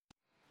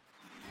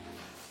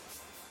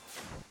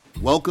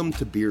Welcome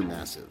to Beer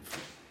Massive,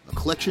 a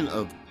collection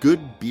of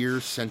good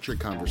beer-centric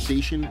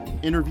conversation,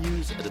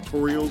 interviews,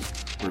 editorials,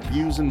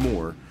 reviews, and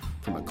more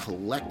from a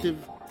collective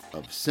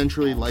of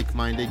centrally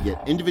like-minded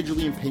yet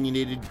individually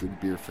opinionated good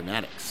beer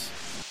fanatics.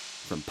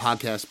 From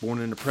podcasts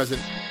born in the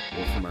present,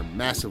 or from our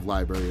massive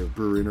library of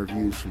brewer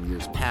interviews from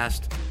years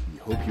past, we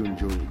hope you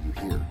enjoy what you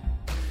hear.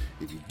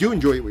 If you do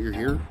enjoy what you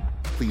hear,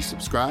 please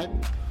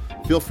subscribe.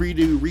 Feel free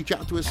to reach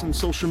out to us on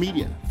social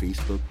media,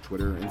 Facebook,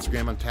 Twitter,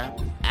 Instagram on tap,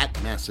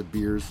 at Massive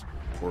Beers,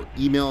 or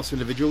email us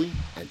individually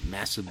at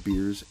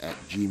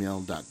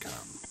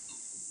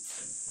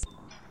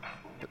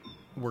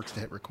massivebeers@gmail.com. Works to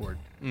hit record.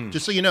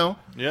 Just so you know.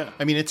 Yeah.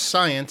 I mean, it's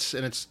science,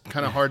 and it's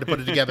kind of hard to put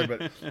it together,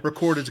 but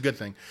record is a good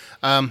thing.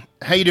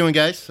 How you doing,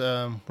 guys?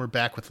 We're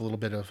back with a little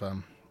bit of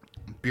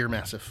Beer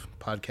Massive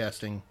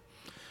podcasting.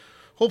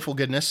 Hopeful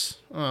goodness.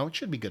 It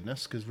should be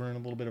goodness, because we're in a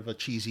little bit of a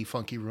cheesy,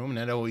 funky room, and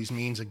that always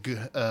means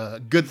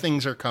good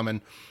things are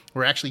coming.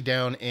 We're actually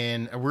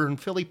we're in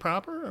Philly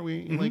proper? Are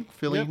we like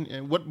Philly?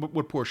 Yep.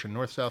 What portion?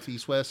 North, south,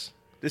 east, west?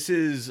 This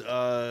is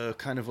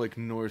kind of like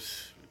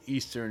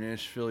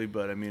northeastern-ish Philly,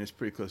 but I mean, it's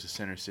pretty close to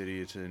Center City.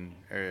 It's an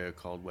area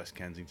called West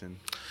Kensington.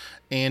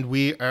 And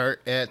we are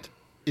at,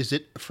 is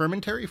it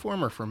fermentary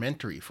form or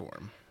fermentary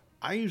form?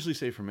 I usually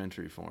say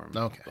fermentary form.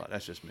 Okay. But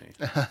that's just me.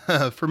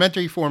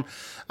 Fermentary form.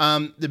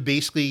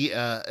 Basically,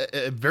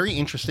 a very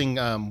interesting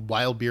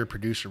wild beer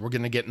producer. We're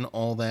going to get into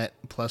all that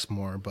plus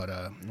more, but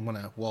I want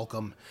to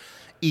welcome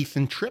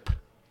Ethan Tripp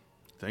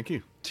Thank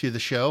you. to the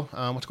show.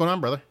 What's going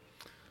on, brother?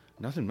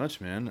 Nothing much,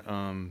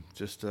 man.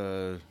 Just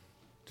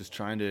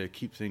trying to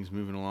keep things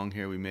moving along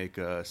here. We make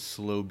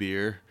slow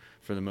beer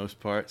for the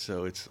most part,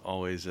 so it's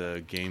always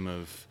a game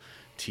of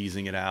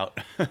teasing it out.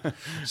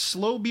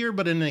 Slow beer,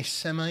 but in a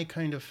semi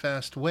kind of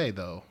fast way,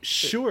 though.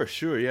 Sure,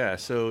 yeah.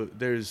 So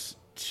there's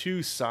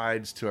two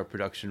sides to our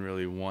production,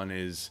 really. One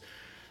is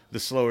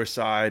the slower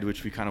side,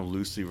 which we kind of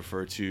loosely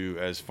refer to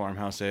as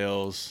farmhouse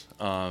ales,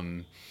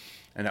 and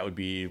that would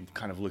be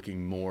kind of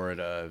looking more at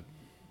a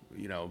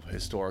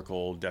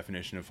historical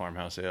definition of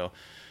farmhouse ale,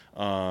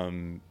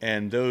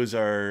 and those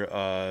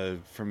are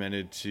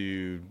fermented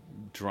to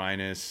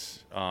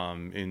dryness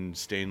in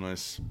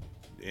stainless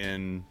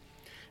in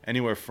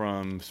anywhere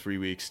from 3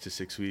 weeks to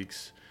 6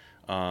 weeks.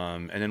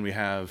 And then we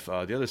have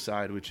the other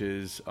side, which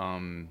is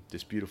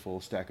this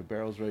beautiful stack of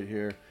barrels right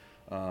here,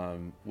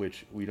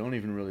 which we don't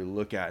even really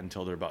look at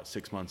until they're about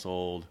 6 months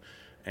old.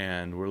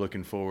 And we're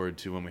looking forward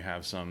to when we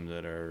have some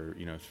that are,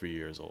 3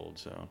 years old.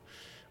 So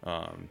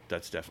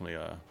that's definitely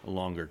a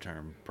longer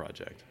term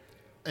project.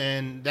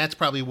 And that's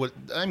probably what,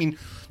 I mean,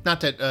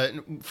 not that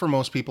for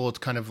most people it's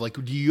kind of like,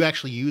 do you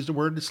actually use the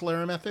word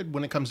Solera method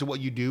when it comes to what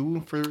you do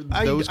for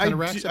those kind of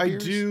racks of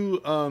beers? I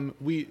do.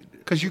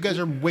 Because you guys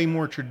are way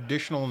more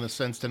traditional in the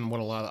sense than what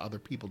a lot of other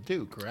people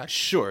do, correct?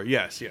 Sure.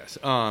 Yes.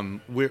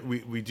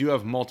 We do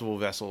have multiple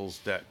vessels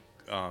that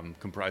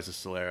comprise the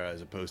Solera,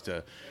 as opposed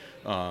to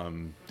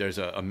there's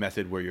a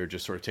method where you're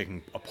just sort of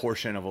taking a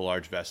portion of a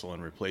large vessel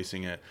and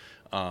replacing it.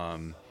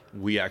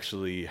 We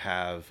actually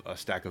have a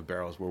stack of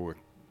barrels where we're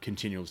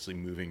continuously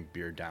moving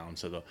beer down,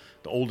 so the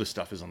oldest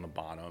stuff is on the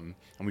bottom,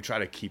 and we try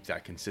to keep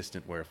that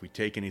consistent, where if we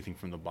take anything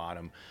from the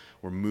bottom,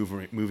 we're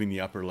moving the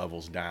upper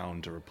levels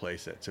down to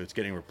replace it, so it's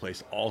getting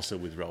replaced also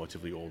with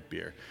relatively old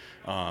beer.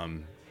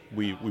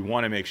 We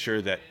want to make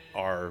sure that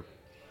our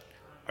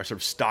sort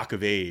of stock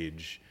of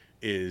age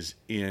is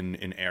in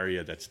an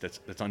area that's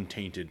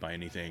untainted by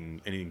anything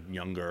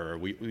younger.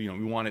 We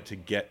want it to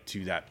get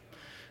to that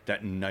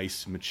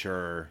nice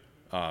mature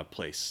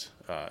place.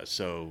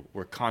 So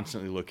we're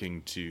constantly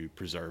looking to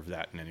preserve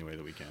that in any way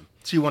that we can.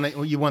 So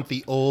you want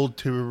the old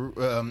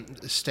to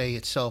stay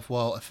itself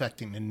while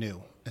affecting the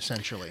new,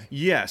 essentially.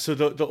 Yeah. So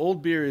the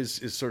old beer is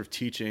sort of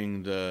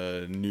teaching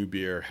the new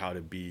beer how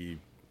to be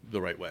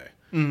the right way.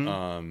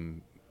 Mm-hmm.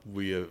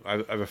 I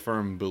have a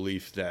firm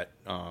belief that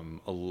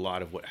a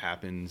lot of what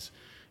happens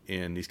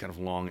in these kind of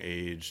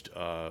long-aged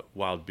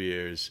wild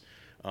beers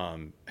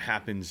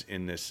happens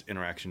in this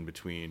interaction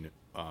between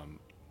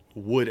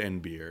wood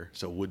and beer,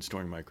 so wood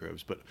storing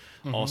microbes, but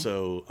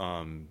also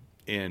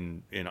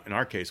in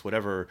our case,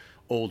 whatever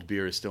old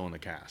beer is still in the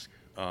cask.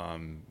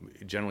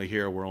 Generally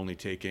here, we're only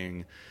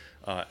taking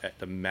at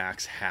the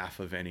max half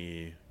of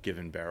any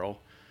given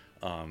barrel,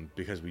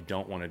 because we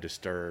don't want to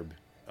disturb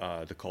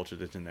the culture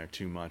that's in there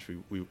too much.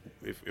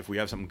 If we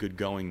have something good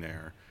going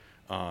there,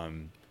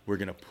 we're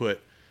going to put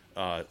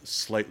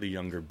slightly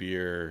younger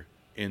beer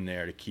in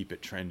there to keep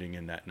it trending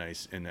in that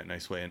nice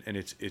way. And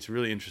it's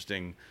really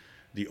interesting.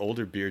 The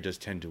older beer does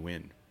tend to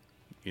win.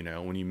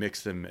 When you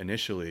mix them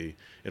initially,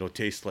 it'll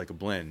taste like a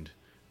blend,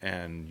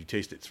 and you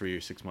taste it 3 or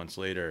 6 months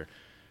later.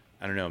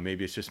 I don't know,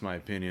 maybe it's just my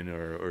opinion,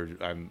 or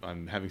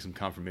I'm having some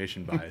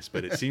confirmation bias,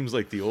 but it seems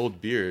like the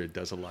old beer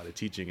does a lot of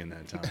teaching in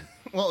that time.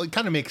 Well, it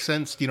kind of makes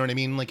sense. Do you know what I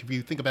mean? Like if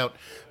you think about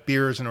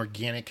beer as an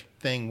organic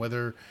thing,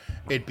 whether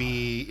it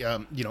be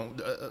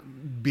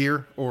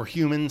beer or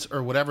humans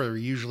or whatever,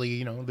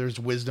 usually there's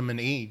wisdom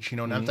in age.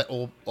 Not that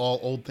all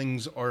old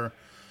things are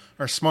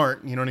are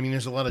smart. You know what I mean?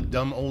 There's a lot of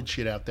dumb old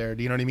shit out there.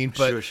 Do you know what I mean?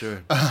 But,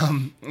 Sure.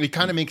 It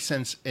kind of makes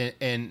sense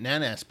in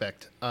that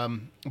aspect.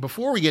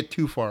 Before we get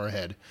too far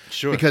ahead,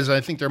 Sure. because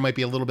I think there might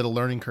be a little bit of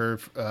learning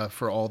curve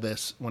for all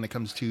this when it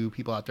comes to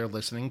people out there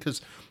listening.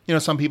 Because, you know,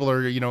 some people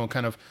are, you know,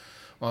 kind of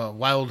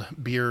wild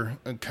beer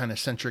kind of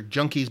centric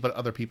junkies, but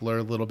other people are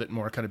a little bit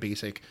more kind of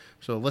basic.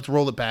 So let's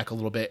roll it back a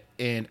little bit.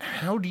 And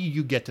how do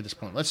you get to this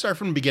point? Let's start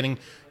from the beginning.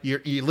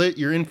 You're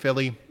in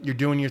Philly. You're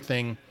doing your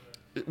thing.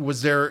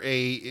 Was there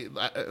a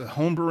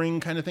home brewing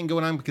kind of thing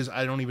going on? Because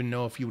I don't even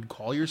know if you would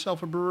call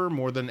yourself a brewer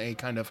more than a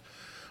kind of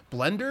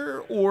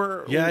blender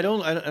or... Yeah, I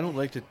don't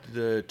like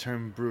the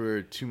term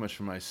brewer too much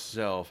for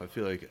myself. I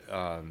feel like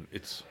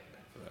it's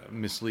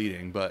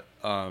misleading, but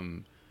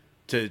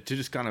to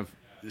just kind of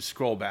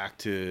scroll back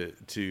to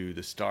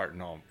the start,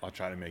 and I'll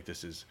try to make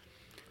this as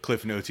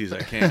Cliff Notesy as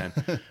I can.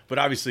 But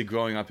obviously,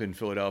 growing up in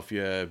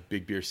Philadelphia,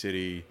 big beer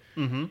city,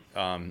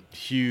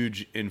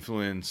 huge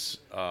influence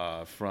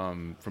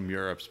from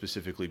Europe,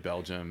 specifically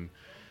Belgium.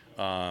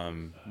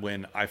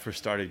 When I first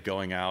started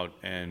going out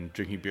and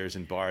drinking beers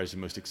in bars, the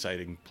most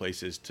exciting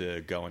places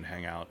to go and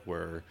hang out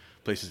were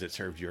places that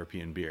served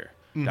European beer.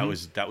 That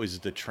was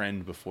the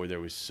trend before there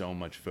was so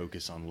much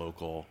focus on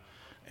local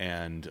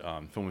and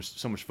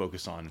so much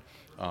focus on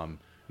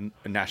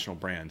national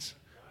brands.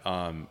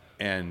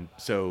 And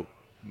so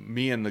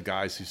me and the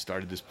guys who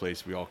started this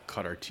place, we all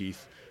cut our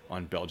teeth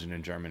on Belgian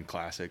and German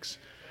classics.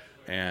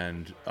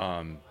 And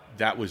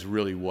that was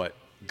really what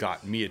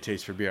got me a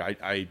taste for beer.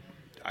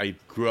 I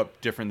grew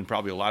up different than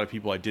probably a lot of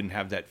people. I didn't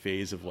have that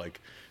phase of like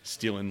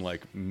stealing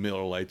like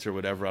Miller Lights or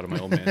whatever out of my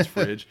old man's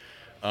fridge.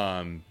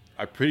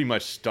 I pretty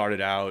much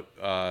started out,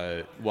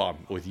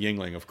 with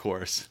Yuengling, of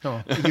course.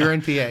 Oh, you're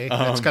in PA.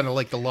 That's kind of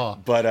like the law.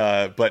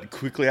 But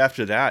quickly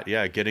after that,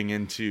 yeah, getting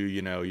into,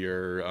 you know,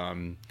 your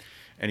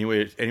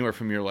anywhere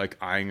from your like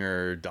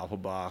Eyinger,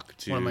 Doppelbock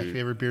to one of my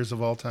favorite beers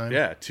of all time.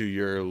 Yeah, to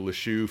your Le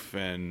Chouffe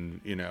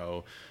and, you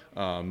know,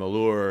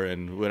 Malheur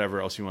and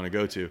whatever else you want to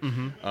go to.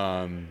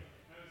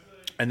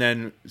 And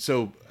then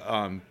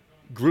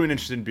grew an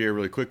interest in beer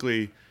really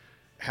quickly.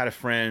 Had a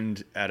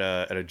friend at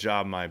a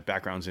job. My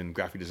background's in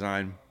graphic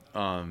design,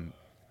 and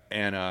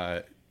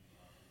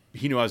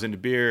he knew I was into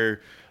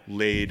beer.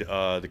 Laid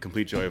the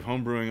complete joy of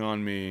homebrewing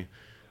on me.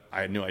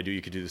 I had no idea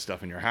you could do this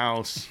stuff in your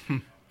house.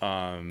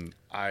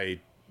 I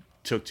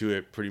took to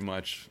it pretty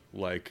much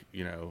like,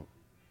 you know,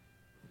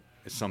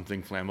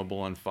 something flammable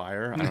on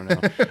fire. I don't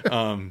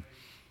know,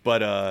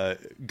 but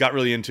got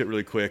really into it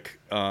really quick.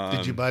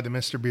 Did you buy the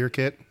Mr. Beer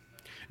kit?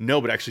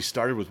 No, but actually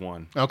started with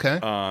one. Okay.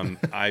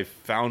 I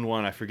found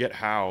one. I forget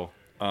how,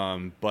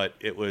 but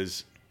it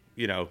was,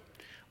 you know,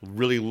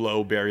 really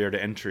low barrier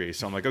to entry.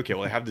 So I'm like, okay,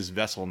 well, I have this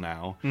vessel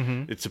now.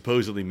 It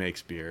supposedly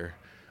makes beer.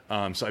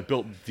 So I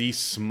built the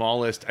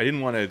smallest. I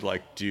didn't want to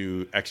like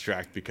do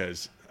extract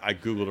because I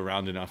Googled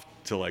around enough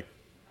to like.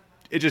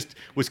 It just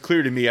was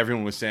clear to me.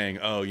 Everyone was saying,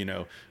 "Oh, you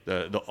know,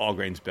 the all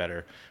grain's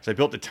better." So I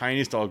built the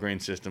tiniest all grain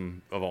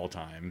system of all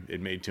time. It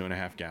made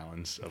 2.5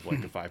 gallons of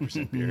like a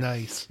 5% beer.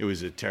 Nice. It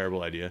was a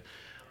terrible idea.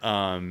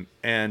 And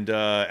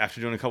after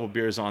doing a couple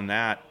beers on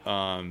that,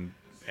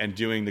 and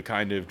doing the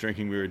kind of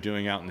drinking we were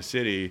doing out in the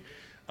city,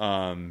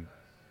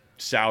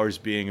 sours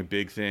being a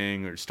big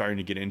thing, or starting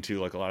to get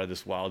into like a lot of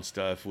this wild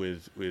stuff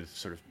with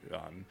sort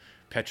of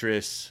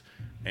Petrus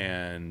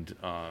and.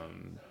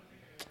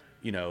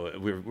 You know,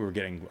 we were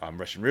getting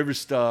Russian River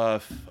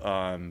stuff.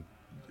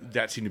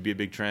 That seemed to be a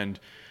big trend.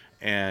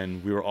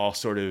 And we were all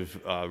sort of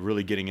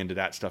really getting into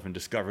that stuff and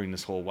discovering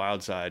this whole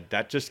wild side.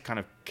 That just kind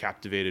of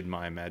captivated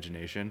my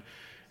imagination.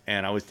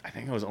 And I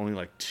think I was only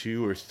like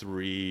 2 or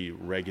 3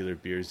 regular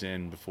beers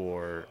in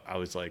before I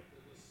was like,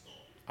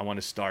 I want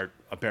to start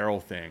a barrel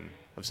thing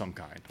of some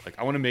kind. Like,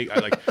 I want to make,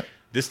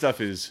 this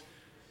stuff is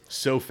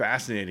so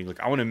fascinating. Like,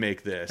 I want to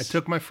make this. I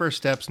took my first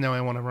steps. Now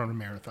I want to run a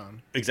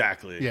marathon.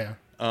 Exactly. Yeah.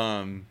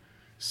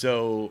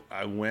 So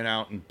I went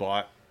out and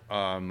bought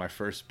my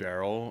first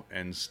barrel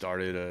and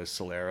started a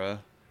Solera.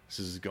 This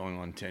is going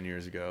on 10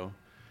 years ago.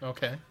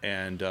 Okay.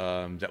 And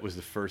that was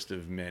the first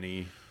of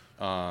many.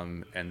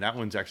 And that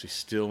one's actually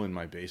still in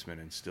my basement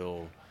and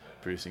still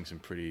producing some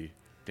pretty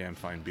damn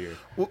fine beer.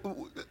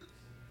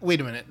 Wait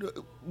a minute.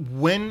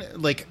 When,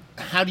 like,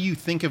 how do you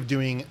think of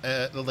doing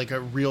like a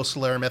real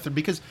Solera method?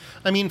 Because,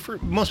 I mean, for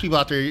most people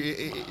out there,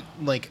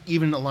 like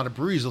even a lot of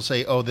breweries will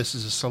say, "Oh, this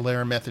is a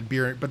Solera method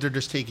beer," but they're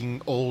just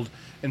taking old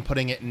and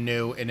putting it in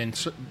new, and then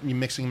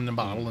mixing them in a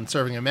bottle and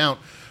serving them out.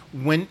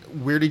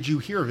 Where did you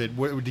hear of it?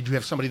 Did you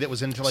have somebody that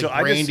was into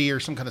like brandy or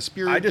some kind of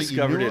spirit? I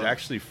discovered it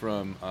actually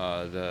from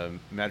the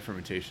Mad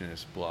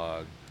Fermentationist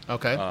blog.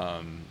 Okay.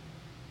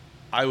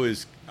 I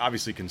was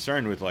obviously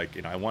concerned with, like,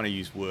 you know, I want to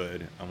use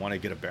wood, I want to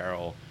get a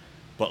barrel,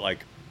 but,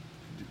 like,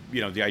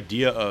 you know, the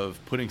idea of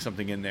putting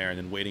something in there and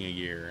then waiting a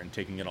year and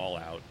taking it all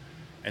out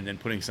and then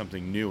putting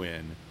something new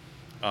in,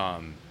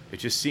 it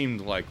just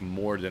seemed like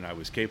more than I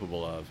was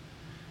capable of.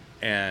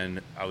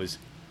 And I was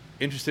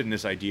interested in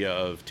this idea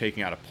of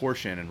taking out a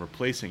portion and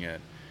replacing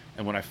it.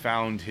 And when I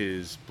found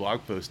his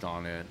blog post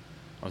on it,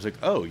 I was like,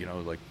 oh, you know,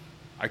 like,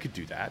 I could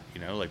do that.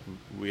 Like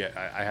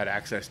I had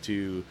access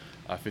to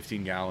a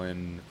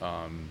 15-gallon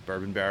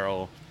bourbon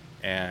barrel,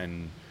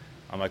 and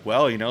I'm like,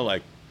 well,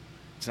 like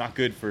it's not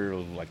good for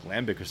like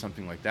lambic or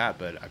something like that,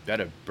 but I bet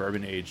a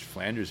bourbon aged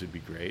Flanders would be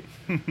great.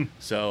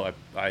 So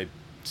I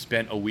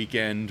spent a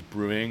weekend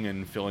brewing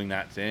and filling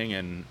that thing,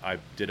 and I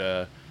did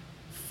a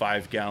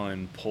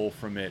 5-gallon pull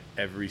from it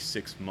every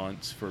 6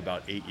 months for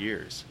about 8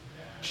 years.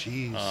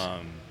 Jeez.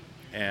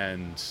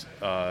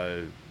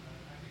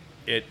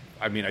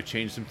 I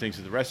changed some things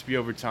to the recipe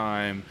over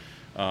time.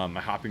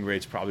 My hopping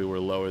rates probably were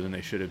lower than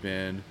they should have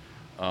been.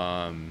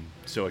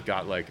 So it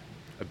got like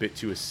a bit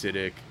too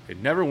acidic. It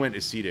never went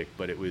acidic,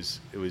 but it was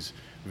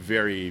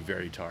very,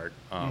 very tart.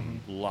 A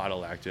lot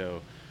of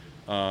lacto.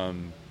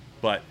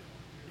 But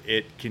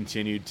it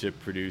continued to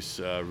produce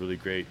really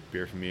great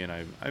beer for me,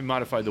 and I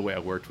modified the way I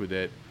worked with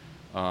it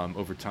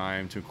over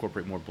time to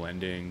incorporate more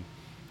blending.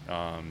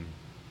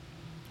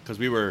 Because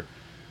we were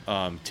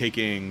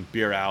taking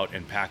beer out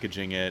and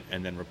packaging it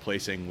and then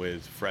replacing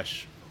with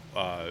fresh,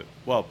 it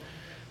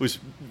was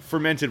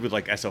fermented with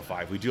like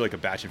SO5. We do like a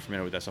batch and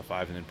ferment it with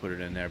SO5 and then put it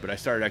in there. But I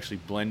started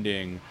actually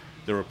blending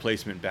the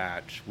replacement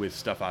batch with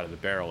stuff out of the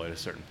barrel at a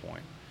certain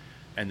point,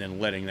 and then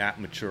letting that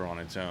mature on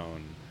its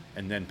own,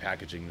 and then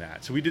packaging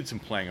that. So we did some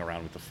playing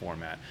around with the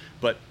format,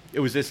 but it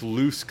was this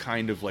loose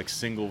kind of like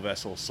single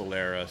vessel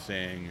Solera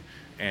thing,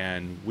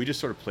 and we just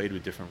sort of played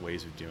with different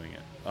ways of doing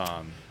it.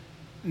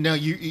 Now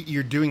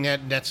you're doing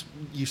that. That's,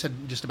 you said,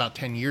 just about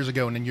 10 years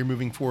ago, and then you're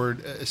moving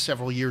forward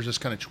several years, just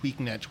kind of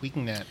tweaking that.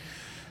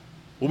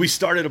 Well, we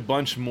started a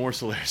bunch more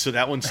Solera. So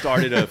that one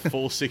started a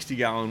full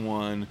 60-gallon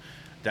one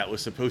that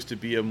was supposed to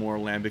be a more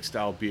lambic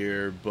style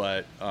beer,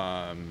 but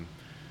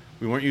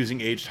we weren't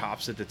using aged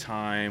hops at the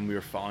time. We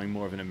were following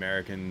more of an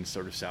American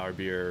sort of sour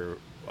beer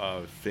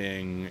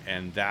thing,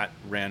 and that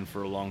ran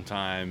for a long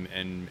time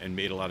and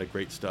made a lot of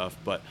great stuff.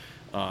 But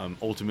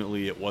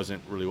ultimately, it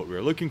wasn't really what we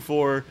were looking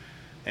for.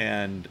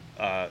 And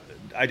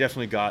I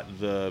definitely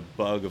got the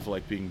bug of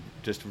like being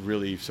just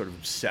really sort of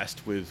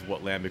obsessed with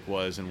what lambic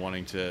was and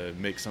wanting to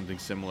make something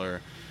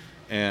similar.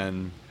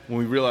 And when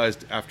we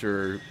realized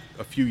after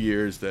a few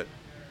years that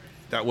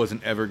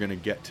wasn't ever going to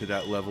get to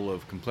that level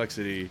of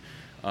complexity,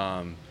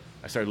 I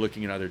started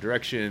looking in other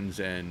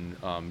directions, and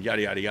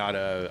yada yada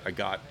yada. I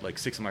got like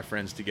 6 of my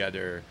friends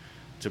together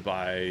to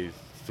buy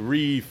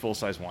 3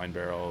 full-size wine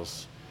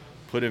barrels,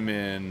 put them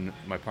in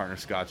my partner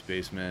Scott's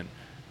basement,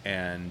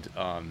 and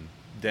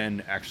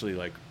then actually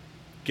like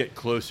get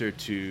closer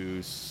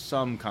to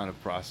some kind of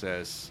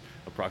process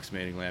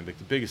approximating lambic.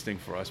 The biggest thing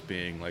for us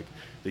being like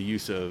the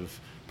use of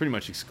pretty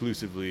much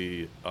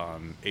exclusively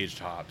aged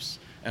hops,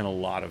 and a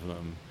lot of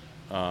them.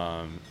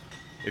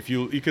 If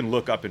you can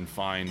look up and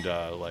find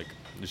like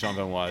Jean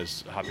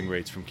Benoit's hopping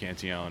rates from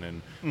Cantillon,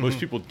 and most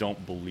people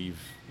don't believe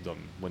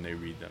them when they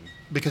read them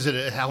because of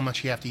how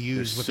much you have to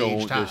use with the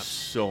aged hops. There's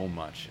so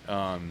much,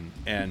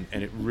 and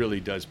it really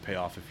does pay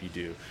off if you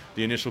do.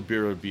 The initial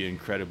beer would be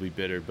incredibly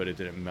bitter, but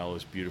it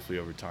mellows beautifully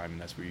over time,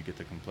 and that's where you get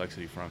the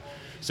complexity from.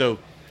 So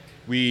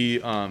we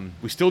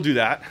still do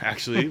that.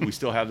 Actually, we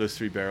still have those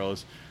 3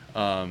 barrels,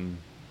 and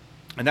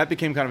that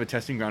became kind of a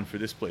testing ground for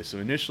this place. So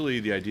initially,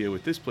 the idea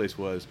with this place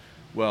was,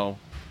 well,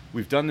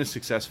 we've done this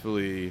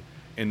successfully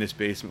in this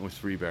basement with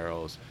 3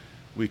 barrels.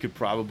 We could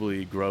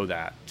probably grow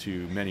that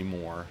to many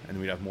more, and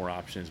we'd have more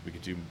options. We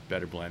could do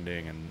better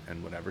blending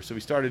and whatever. So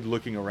we started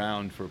looking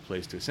around for a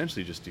place to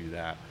essentially just do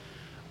that.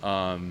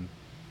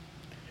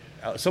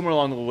 Somewhere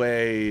along the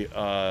way,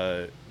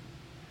 I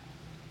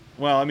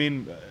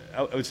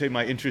would say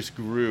my interest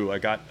grew. I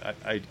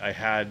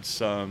had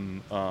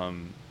some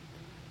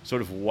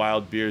sort of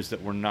wild beers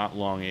that were not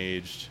long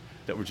aged,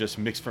 that were just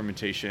mixed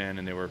fermentation,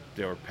 and they were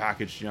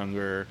packaged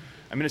younger.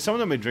 I mean, some of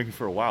them I've been drinking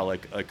for a while,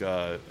 like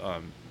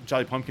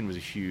Jolly Pumpkin was a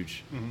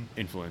huge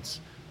influence.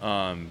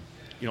 A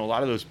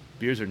lot of those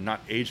beers are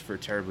not aged for a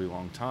terribly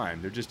long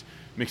time. They're just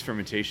mixed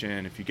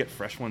fermentation. If you get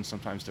fresh ones,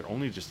 sometimes they're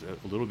only just a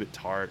little bit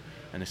tart,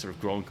 and they sort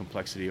of grow in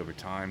complexity over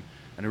time.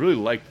 And I really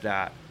liked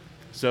that.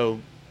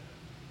 So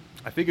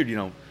I figured,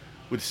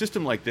 with a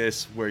system like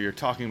this, where you're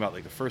talking about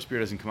like the first beer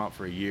doesn't come out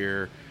for a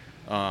year,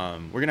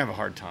 we're going to have a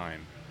hard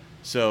time.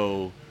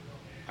 So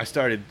I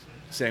started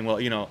saying, well,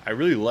 I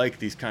really like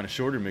these kind of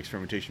shorter mixed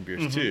fermentation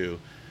beers too.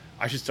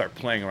 I should start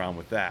playing around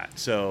with that.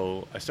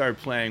 So I started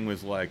playing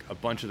with like a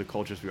bunch of the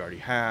cultures we already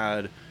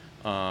had.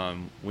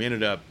 We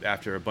ended up,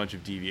 after a bunch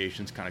of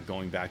deviations, kind of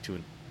going back to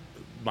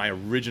my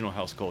original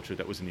house culture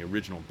that was in the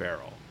original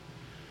barrel.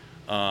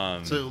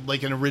 So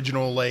like an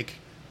original like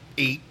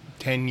 8-10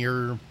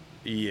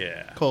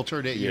 year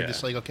culture that you're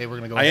just like, okay, we're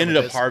going to go. I ended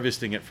up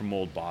harvesting it from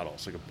old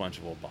bottles, like a bunch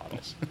of old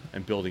bottles,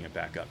 and building it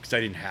back up because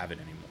I didn't have it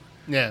anymore.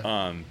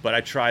 Yeah. But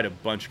I tried a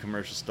bunch of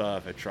commercial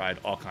stuff. I tried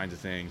all kinds of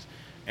things.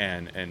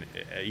 And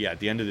at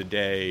the end of the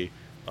day,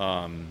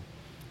 a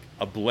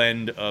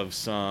blend of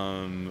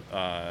some,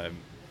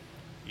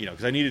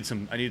 because I needed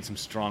some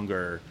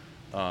stronger,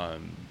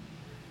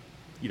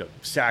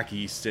 sack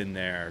yeasts in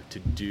there to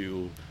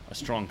do a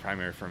strong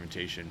primary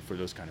fermentation for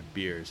those kind of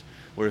beers.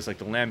 Whereas like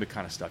the lambic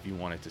kind of stuff, you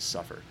want it to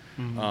suffer.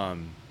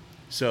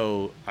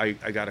 So I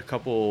got a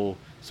couple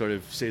sort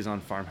of Saison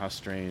farmhouse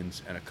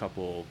strains and a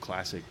couple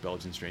classic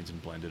Belgian strains and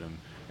blended them,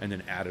 and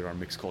then added our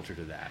mixed culture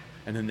to that.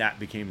 And then that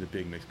became the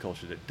big mixed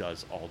culture that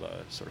does all the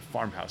sort of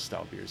farmhouse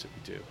style beers that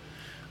we do.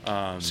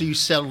 So you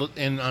settled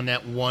in on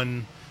that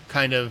one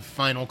kind of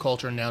final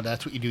culture, and now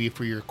that's what you do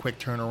for your quick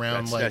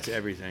turnaround. That's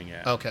everything.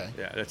 Yeah. Okay.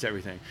 Yeah, that's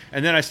everything.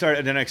 And then I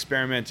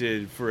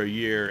experimented for a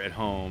year at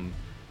home,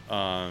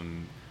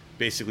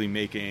 basically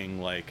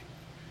making like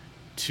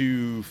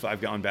 2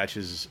 5-gallon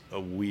batches a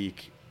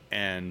week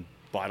and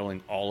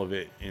bottling all of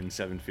it in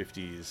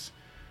 750s,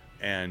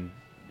 and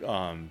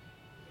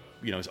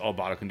it's all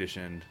bottle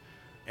conditioned,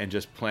 and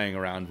just playing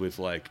around with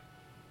like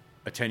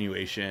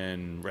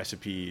attenuation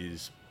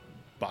recipes,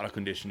 bottle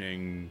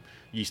conditioning,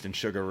 yeast and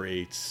sugar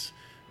rates,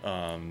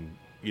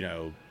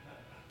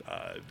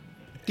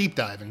 deep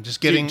diving,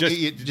 just getting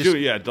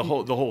the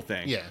whole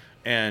thing. Yeah.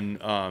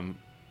 And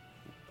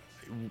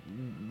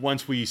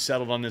once we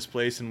settled on this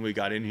place and we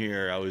got in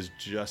here, I was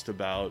just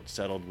about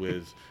settled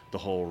with the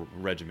whole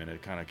regimen.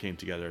 It kind of came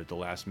together at the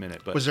last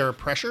minute. But was there a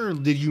pressure?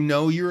 Did you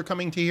know you were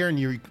coming to here and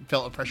you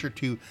felt a pressure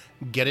to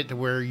get it to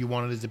where you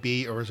wanted it to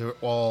be, or is it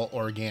all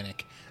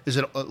organic? Is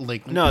it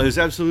No, there's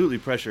absolutely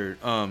pressure.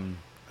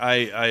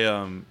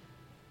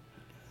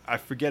 I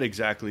forget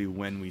exactly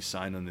when we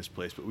signed on this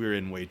place, but we were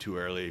in way too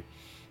early,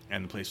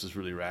 and the place was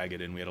really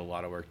ragged, and we had a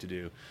lot of work to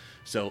do.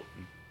 So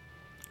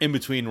in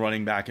between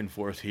running back and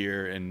forth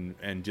here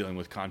and dealing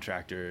with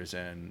contractors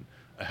and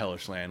a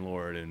hellish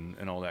landlord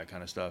and all that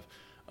kind of stuff,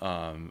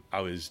 I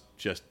was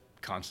just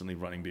constantly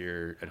running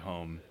beer at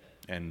home.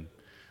 And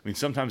I mean,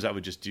 sometimes I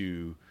would just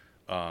do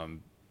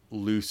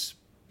loose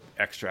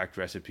extract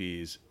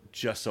recipes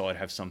just so I'd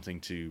have something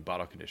to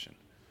bottle condition,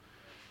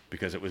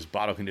 because it was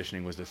bottle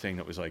conditioning was the thing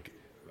that was like,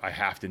 I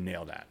have to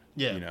nail that.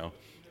 Yeah.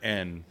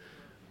 And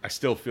I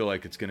still feel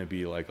like it's going to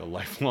be like a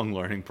lifelong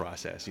learning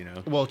process,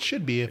 Well, it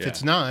should be. If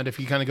it's not, if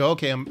you kind of go,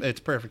 okay, it's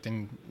perfect,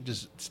 and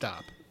just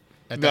stop.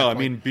 I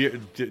mean,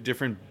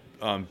 different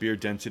beer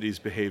densities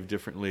behave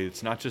differently.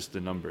 It's not just the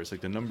numbers.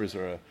 Like, the numbers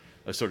are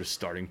a sort of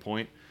starting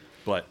point,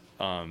 but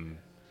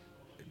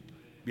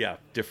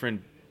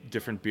different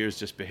beers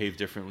just behave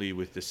differently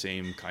with the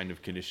same kind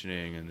of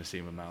conditioning and the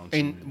same amounts.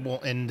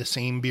 And the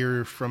same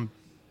beer from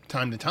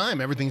time to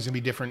time, everything's gonna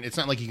be different. It's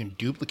not like you can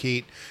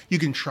duplicate. You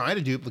can try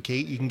to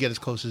duplicate. You can get as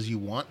close as you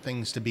want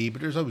things to be,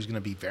 but there's always gonna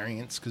be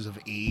variance because of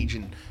age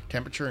and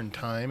temperature and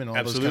time and all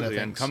those kind of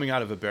things. And coming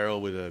out of a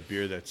barrel with a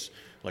beer that's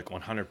like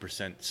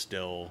 100%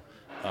 still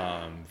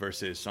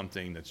versus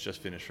something that's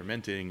just finished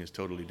fermenting is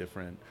totally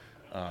different.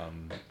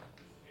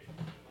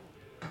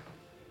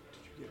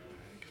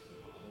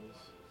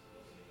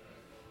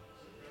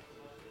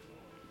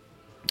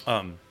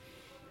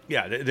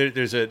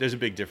 There's a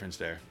big difference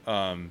there.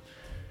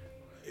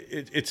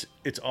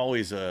 It's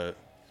always a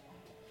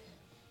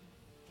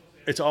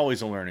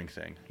learning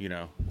thing,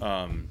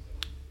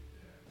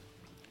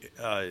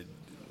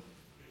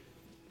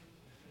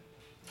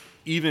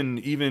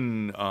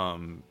 even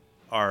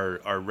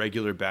our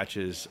regular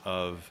batches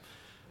of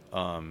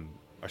our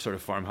sort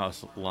of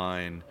farmhouse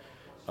line,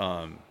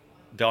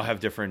 they'll have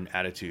different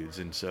attitudes,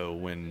 and so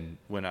when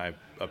I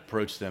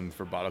approach them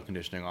for bottle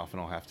conditioning, often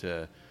I'll have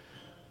to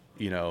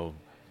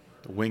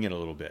wing it a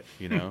little bit,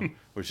 where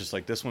it's just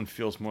like, this one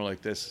feels more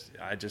like this.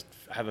 I just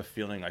have a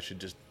feeling I should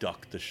just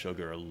duck the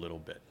sugar a little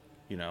bit,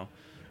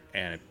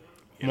 and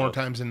more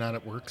times than not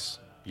it works.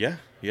 Yeah.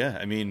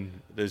 I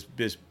mean, there's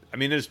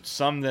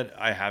some that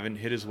I haven't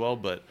hit as well,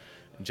 but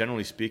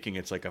generally speaking,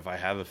 it's like, if I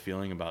have a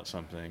feeling about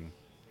something,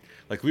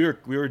 like we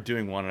were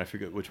doing one, and I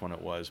forget which one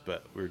it was,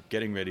 but we were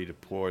getting ready to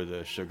pour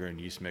the sugar and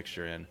yeast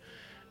mixture in,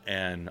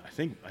 and I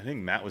think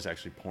Matt was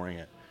actually pouring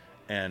it,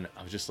 and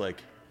I was just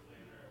like,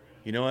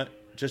 you know what?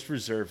 Just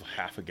reserve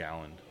half a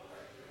gallon.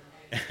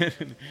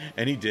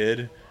 And he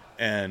did,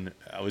 and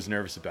I was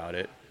nervous about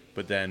it,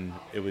 but then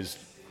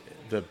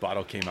the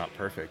bottle came out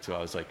perfect. So I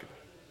was like,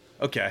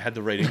 okay, I had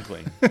the right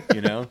inkling,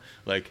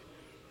 like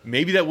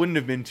maybe that wouldn't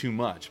have been too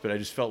much, but I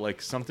just felt like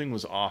something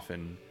was off,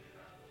 and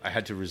I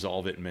had to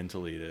resolve it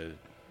mentally.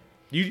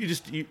 You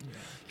just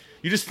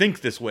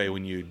think this way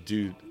when you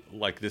do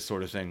like this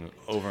sort of thing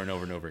over and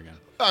over and over again.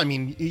 I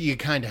mean, you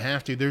kind of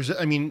have to. There's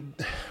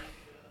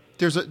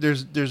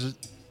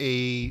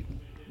a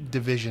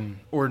division,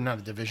 or not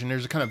a division.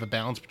 There's a kind of a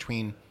balance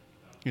between,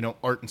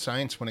 art and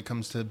science when it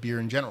comes to beer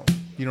in general.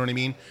 You know what I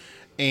mean?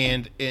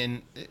 And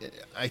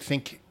I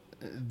think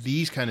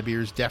these kind of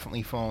beers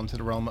definitely fall into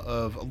the realm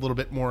of a little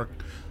bit more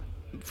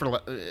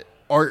for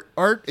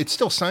art. It's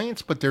still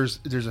science, but there's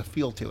a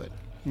feel to it,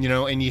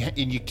 and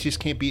you just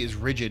can't be as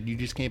rigid. You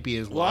just can't be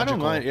as logical. I don't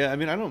mind. Yeah, I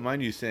mean, I don't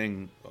mind you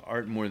saying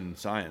art more than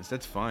science.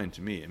 That's fine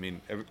to me. I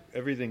mean,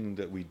 everything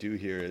that we do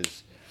here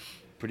is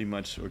pretty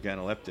much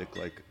organoleptic.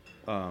 Like,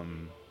 I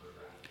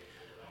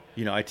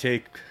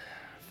take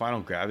final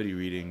gravity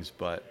readings,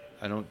 but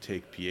I don't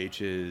take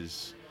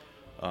pHs.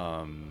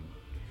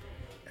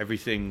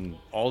 Everything,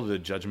 all the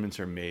judgments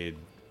are made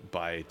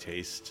by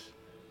taste.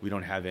 We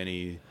don't have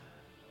any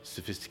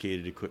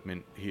sophisticated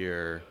equipment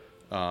here.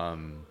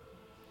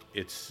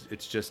 It's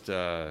just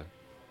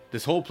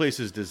this whole place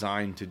is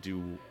designed to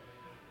do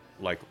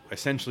like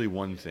essentially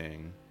one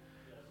thing,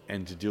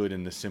 and to do it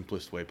in the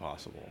simplest way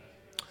possible.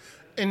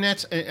 And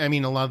that's, I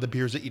mean, a lot of the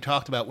beers that you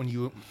talked about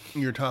when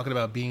you're talking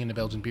about being into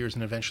Belgian beers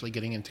and eventually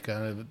getting into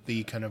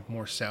kind of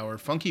more sour,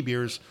 funky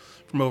beers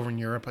from over in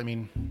Europe. I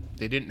mean,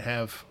 they didn't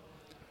have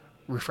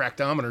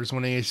refractometers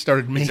when they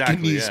started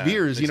making these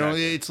beers. You know,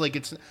 it's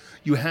like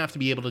you have to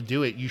be able to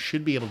do it. You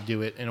should be able to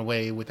do it in a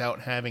way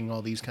without having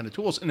all these kind of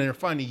tools. And they're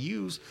fine to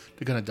use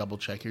to kind of double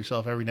check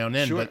yourself every now and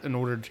then. Sure. But in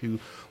order to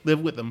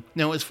live with them.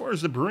 Now, as far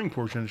as the brewing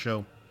portion of the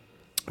show,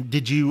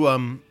 did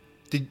you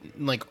did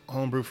like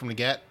homebrew from the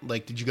get?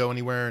 Like, did you go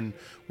anywhere and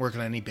work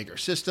on any bigger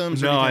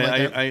systems? Or no,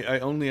 I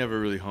only ever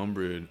really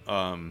homebrewed.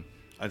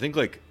 I think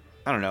like,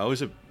 I don't know. I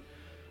was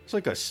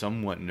like a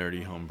somewhat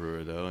nerdy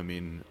homebrewer though. I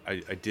mean, I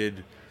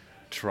did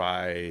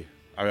try.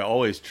 I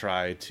always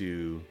try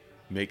to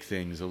make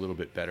things a little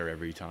bit better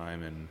every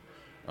time, and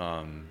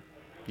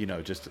you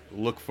know, just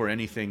look for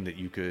anything that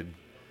you could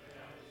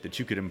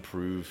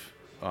improve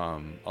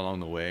along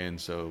the way.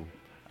 And so,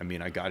 I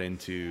mean, I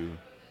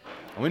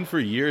went for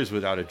years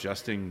without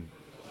adjusting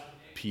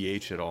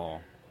pH at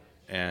all,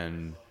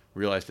 and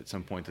realized at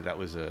some point that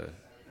was a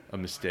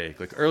mistake.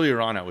 Like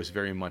earlier on, I was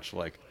very much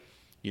like,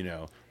 you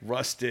know,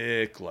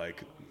 rustic,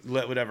 like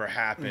let whatever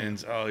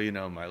happens. Oh, you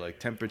know, my like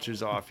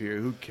temperature's off here.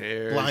 Who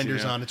cares?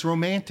 Blinders on. It's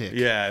romantic.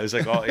 Yeah, it was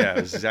like all. Yeah,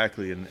 it was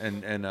exactly.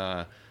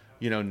 And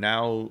you know,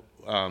 now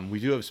we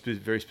do have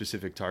very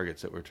specific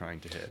targets that we're trying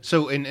to hit.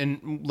 So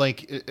and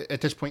like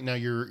at this point now,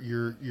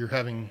 you're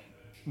having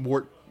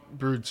wort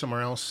brewed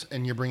somewhere else,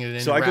 and you're bringing it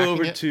in. So I go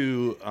over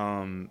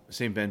to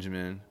St.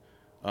 Benjamin.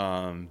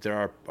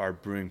 They're our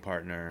brewing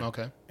partner.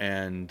 Okay.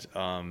 And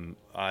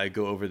I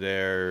go over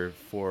there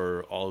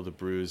for all of the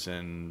brews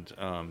and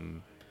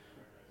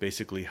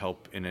basically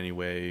help in any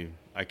way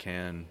I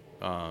can.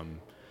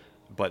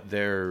 But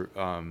their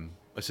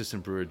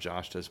assistant brewer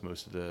Josh does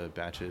most of the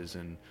batches,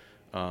 and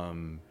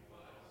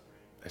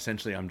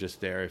essentially I'm just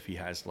there if he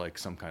has like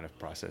some kind of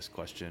process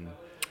question.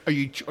 Are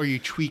you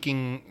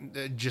tweaking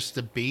just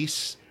the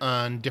base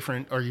on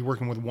different? Are you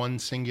working with one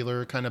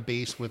singular kind of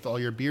base with all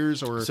your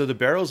beers, or so the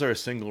barrels are a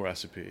single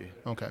recipe?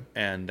 Okay,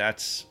 and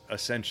that's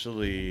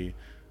essentially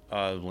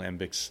a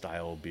lambic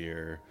style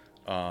beer,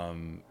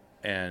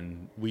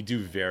 and we do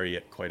vary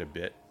it quite a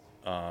bit.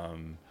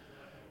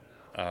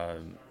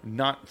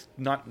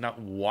 Not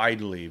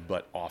widely,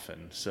 but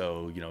often.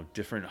 So, you know,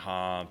 different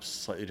hops,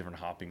 slightly different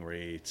hopping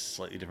rates,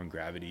 slightly different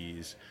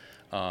gravities.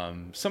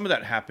 Some of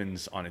that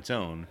happens on its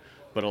own,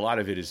 but a lot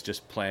of it is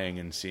just playing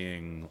and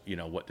seeing, you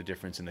know, what the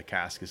difference in the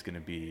cask is going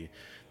to be,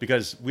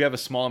 because we have a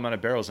small amount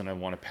of barrels and I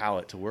want a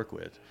palate to work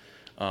with.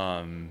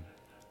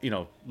 You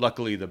know,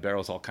 luckily the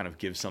barrels all kind of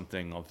give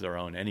something of their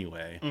own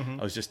anyway. Mm-hmm.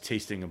 I was just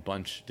tasting a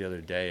bunch the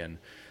other day, and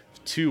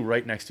two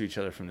right next to each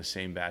other from the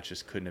same batch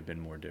just couldn't have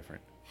been more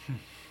different.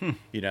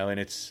 You know, and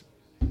it's,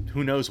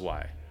 who knows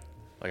why?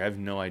 Like, I have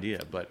no idea,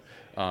 but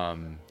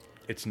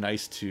it's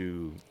nice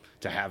to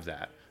have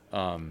that.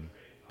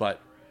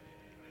 But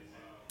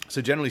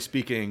so generally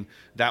speaking,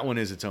 that one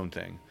is its own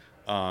thing.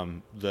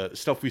 The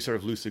stuff we sort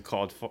of loosely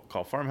call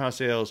farmhouse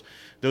ales,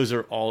 those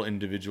are all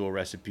individual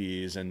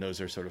recipes, and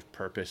those are sort of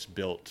purpose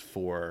built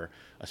for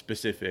a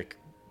specific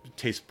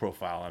taste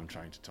profile I'm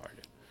trying to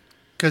target.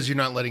 Because you're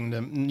not letting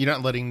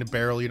the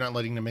barrel, you're not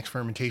letting the mixed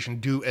fermentation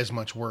do as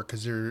much work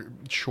because they're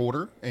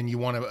shorter, and you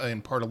want to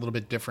impart a little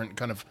bit different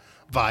kind of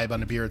vibe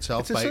on the beer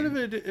itself. It's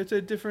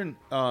a different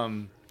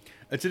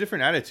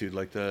attitude.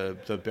 Like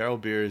the barrel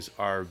beers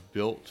are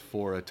built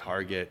for a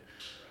target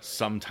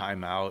some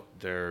time out.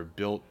 They're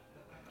built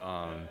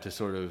to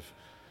sort of,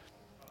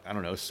 I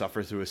don't know,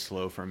 suffer through a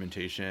slow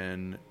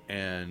fermentation,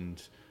 and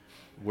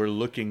we're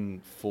looking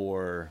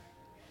for.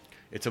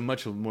 It's a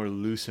much more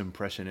loose,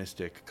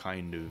 impressionistic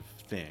kind of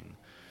thing,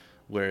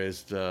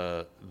 whereas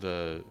the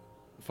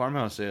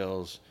farmhouse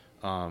ales,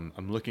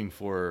 I'm looking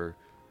for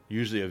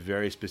usually a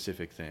very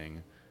specific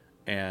thing,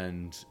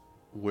 and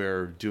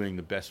we're doing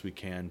the best we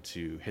can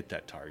to hit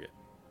that target.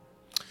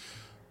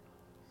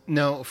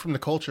 Now, from the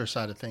culture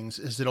side of things,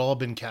 has it all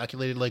been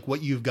calculated? Like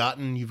what you've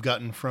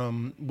gotten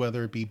from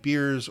whether it be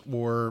beers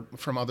or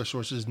from other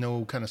sources,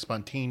 no kind of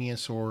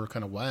spontaneous or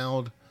kind of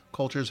wild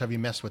cultures? Have you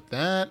messed with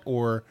that,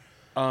 or?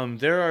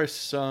 There are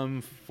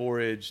some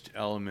foraged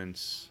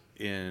elements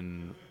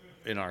in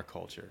our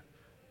culture,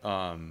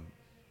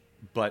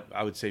 but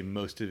I would say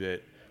most of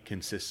it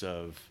consists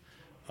of,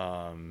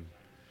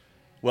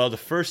 well, the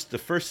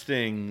first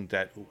thing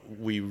that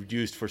we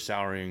used for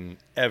souring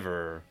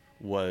ever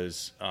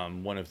was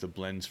one of the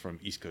blends from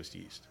East Coast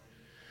Yeast.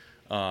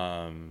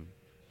 Shout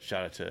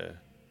out to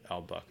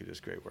Al Buck, who does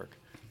great work.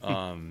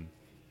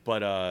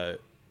 But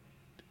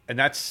and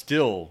that's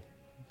still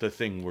the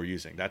thing we're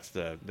using. That's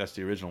the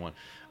original one.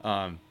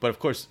 But of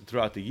course,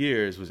 throughout the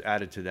years was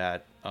added to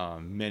that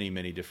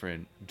many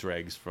different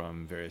dregs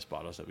from various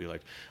bottles that we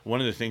liked. One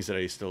of the things that I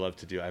used to love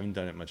to do, I haven't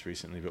done it much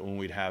recently, but when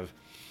we'd have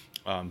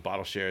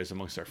bottle shares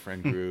amongst our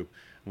friend group,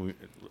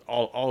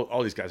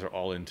 all these guys are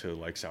all into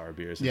like sour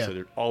beers, and so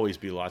there'd always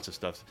be lots of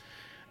stuff.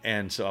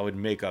 And so I would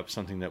make up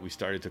something that we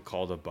started to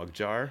call the bug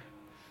jar.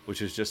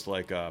 which is just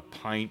like a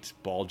pint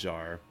ball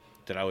jar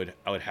that I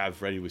would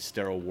have ready with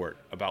sterile wort,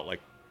 about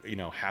like,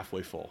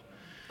 halfway full.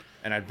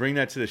 And I'd bring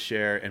that to the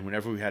share, and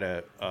whenever we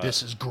had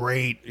this is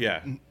great.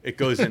 Yeah, it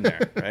goes in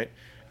there, right?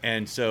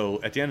 And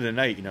so at the end of the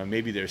night,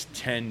 maybe there's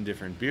 10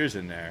 different beers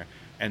in there,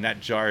 and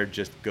that jar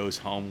just goes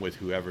home with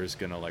whoever's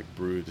gonna like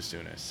brew the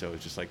soonest. So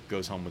it just like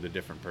goes home with a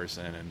different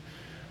person. And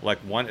like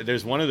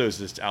there's one of those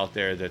that's out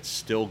there that's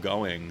still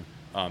going,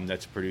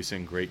 that's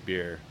producing great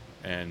beer.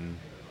 And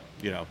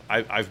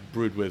I've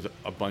brewed with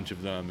a bunch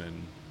of them,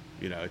 and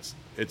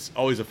it's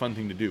always a fun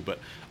thing to do. But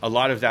a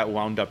lot of that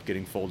wound up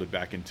getting folded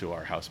back into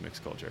our house mix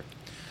culture.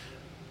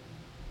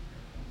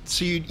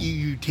 So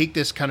you take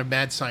this kind of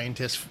mad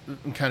scientist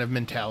kind of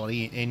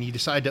mentality, and you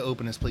decide to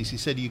open this place. You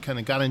said you kind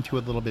of got into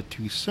it a little bit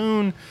too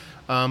soon,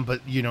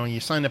 but you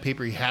sign the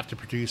paper. You have to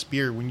produce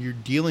beer. When you're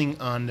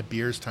dealing on the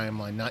beer's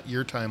timeline, not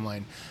your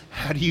timeline,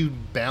 how do you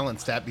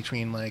balance that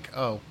between like,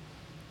 oh,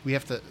 we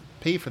have to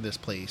pay for this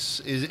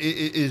place?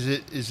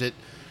 Is it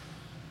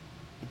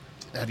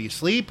how do you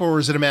sleep, or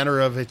is it a matter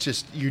of it's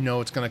just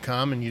it's going to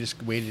come and you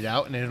just wait it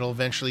out and it'll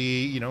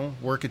eventually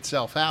work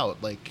itself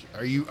out? Like,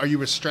 are you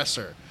a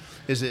stressor?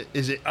 Is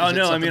it? Oh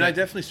no, I mean, I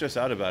definitely stress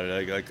out about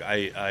it.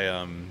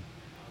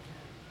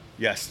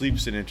 Yeah,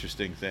 sleep's an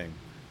interesting thing.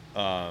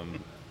 I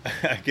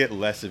get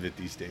less of it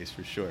these days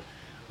for sure.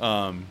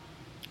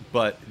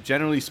 But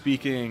generally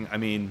speaking, I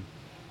mean,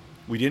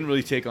 we didn't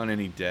really take on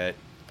any debt.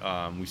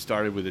 We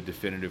started with a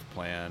definitive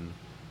plan.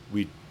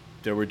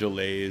 There were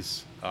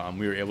delays.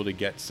 We were able to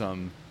get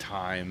some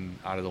time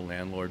out of the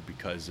landlord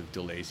because of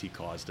delays he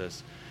caused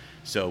us.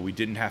 So we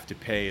didn't have to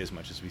pay as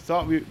much as we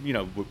thought we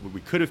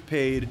could have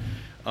paid.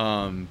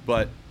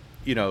 But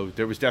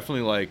there was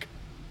definitely like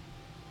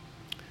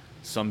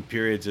some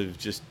periods of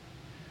just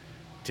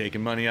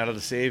taking money out of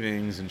the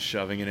savings and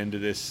shoving it into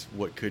this,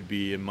 what could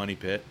be a money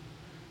pit.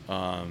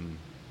 What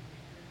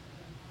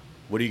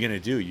are you going to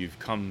do? You've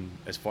come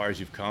as far as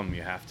you've come.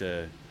 You have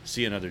to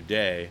see another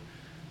day.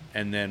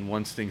 And then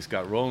once things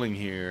got rolling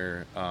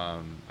here,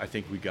 I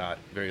think we got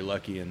very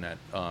lucky in that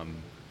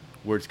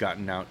word's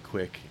gotten out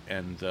quick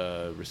and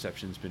the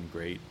reception's been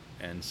great.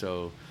 And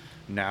so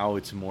now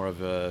it's more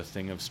of a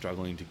thing of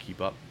struggling to keep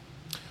up.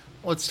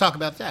 Let's talk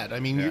about that. I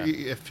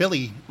mean,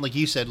 Philly, like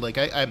you said, like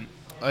I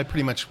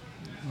pretty much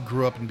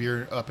grew up in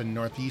beer up in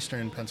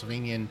northeastern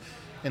Pennsylvania,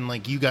 and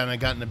like you got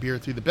into beer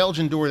through the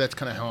Belgian door. That's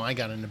kind of how I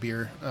got into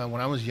beer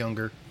when I was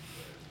younger.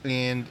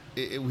 And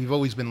we've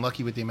always been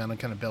lucky with the amount of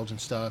kind of Belgian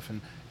stuff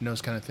and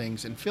those kind of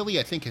things. And Philly,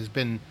 I think, has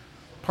been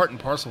part and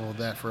parcel of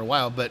that for a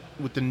while. But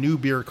with the new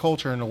beer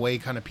culture and the way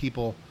kind of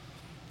people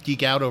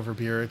geek out over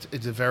beer,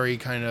 it's a very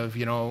kind of,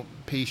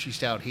 pastry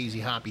stout,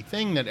 hazy, hoppy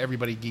thing that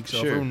everybody geeks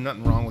over.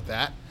 Nothing wrong with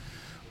that.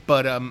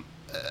 But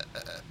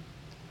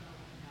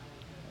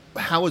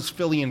how has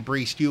Philly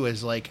embraced you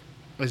as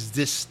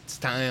this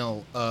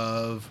style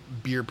of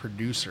beer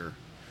producer?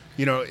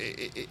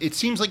 It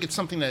seems like it's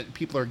something that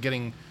people are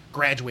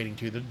graduating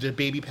to, the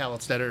baby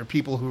palates that are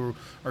people who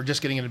are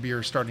just getting into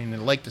beer, starting to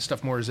like the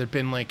stuff more. Has it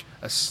been like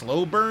a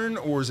slow burn,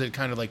 or is it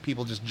kind of like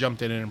people just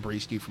jumped in and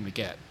embraced you from the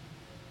get?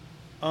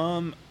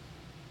 Well,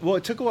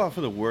 it took a while for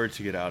the word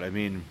to get out. I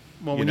mean,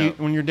 well,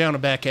 when you're down a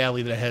back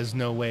alley that has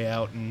no way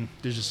out and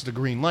there's just the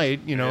green light,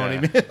 what I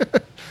mean?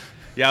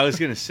 Yeah, I was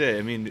gonna say,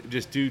 I mean,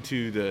 just due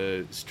to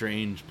the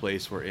strange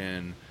place we're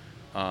in,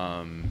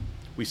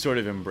 we sort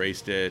of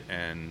embraced it,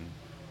 and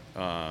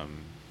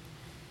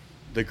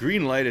the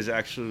green light is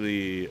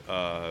actually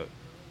a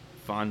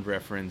fond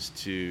reference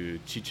to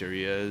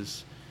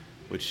chicherias,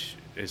 which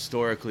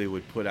historically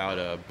would put out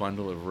a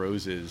bundle of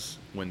roses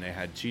when they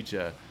had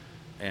chicha,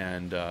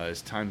 and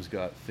as times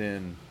got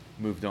thin,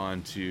 moved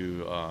on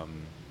to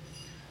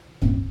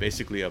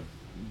basically a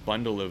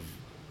bundle of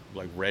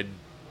like red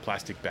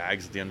plastic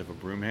bags at the end of a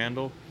broom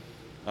handle.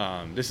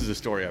 This is a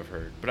story I've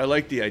heard, but I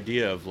like the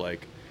idea of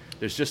like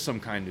there's just some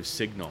kind of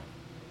signal.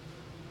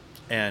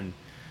 And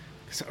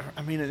so,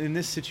 I mean, in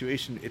this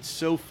situation, it's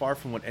so far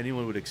from what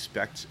anyone would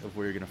expect of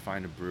where you're going to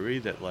find a brewery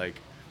that like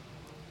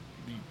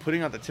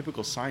putting out the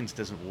typical signs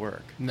doesn't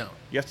work. No,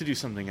 you have to do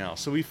something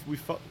else. So we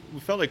felt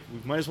like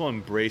we might as well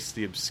embrace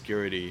the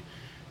obscurity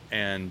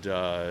and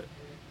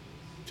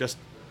just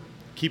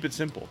keep it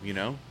simple,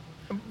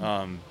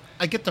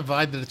 I get the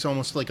vibe that it's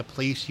almost like a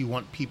place you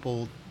want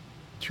people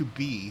to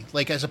be,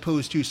 like as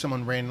opposed to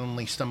someone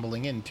randomly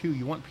stumbling in too.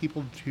 You want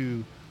people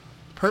to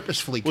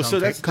purposefully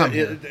come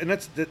here. And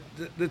that's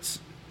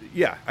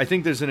yeah. I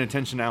think there's an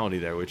intentionality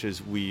there, which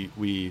is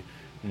we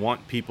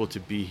want people to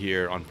be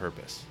here on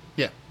purpose.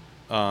 Yeah.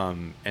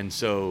 And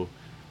so,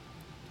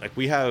 like,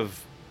 we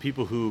have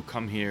people who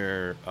come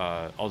here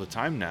all the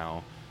time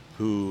now,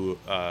 who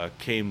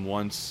came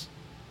once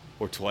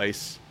or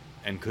twice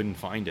and couldn't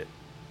find it.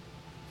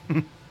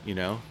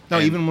 No,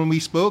 even when we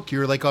spoke, you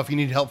were like, "Oh, if you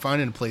need help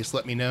finding a place,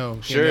 let me know."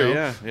 Sure,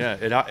 yeah.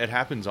 It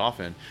happens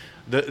often.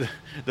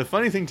 The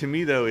funny thing to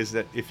me though is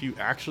that if you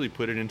actually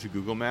put it into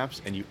Google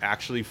Maps and you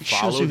actually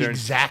follow shows you their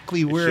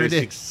exactly where it shows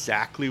is.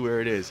 exactly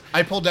where it is.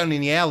 I pulled down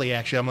in the alley.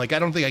 Actually, I'm like, I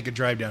don't think I could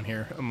drive down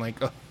here. I'm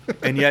like, oh.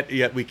 And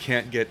yet we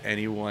can't get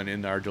anyone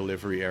in our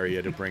delivery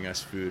area to bring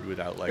us food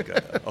without like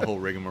a whole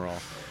rigmarole.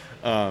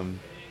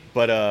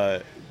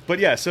 But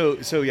yeah, so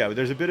yeah,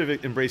 there's a bit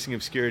of embracing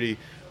obscurity.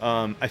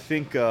 I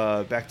think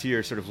back to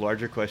your sort of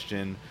larger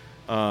question,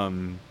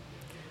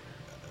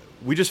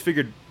 we just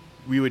figured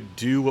we would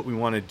do what we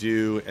want to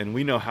do, and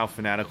we know how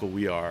fanatical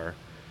we are.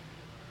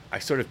 I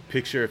sort of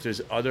picture if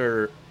there's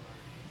other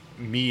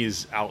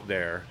me's out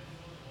there,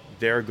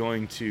 they're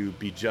going to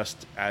be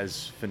just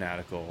as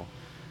fanatical.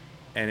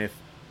 And if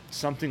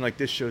something like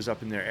this shows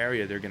up in their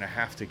area, they're going to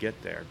have to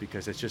get there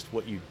because it's just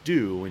what you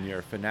do when you're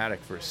a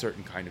fanatic for a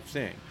certain kind of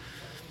thing.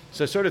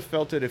 So I sort of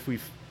felt that if we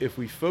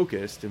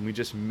focused and we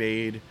just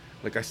made,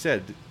 like I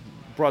said,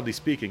 broadly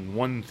speaking,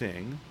 one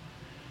thing,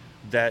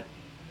 that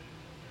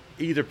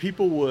either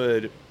people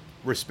would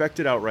respect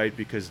it outright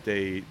because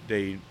they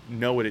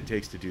know what it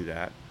takes to do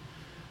that.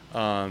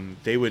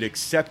 They would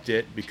accept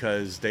it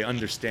because they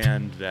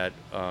understand that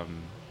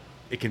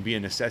it can be a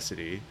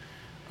necessity.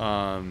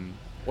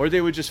 Or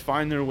they would just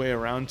find their way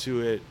around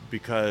to it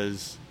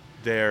because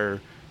they're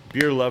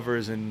beer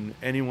lovers, and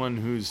anyone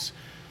who's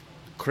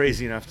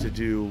crazy enough to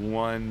do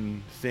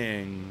one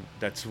thing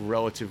that's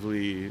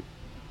relatively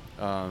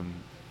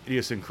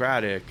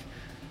idiosyncratic,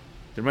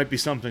 there might be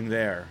something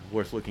there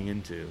worth looking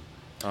into.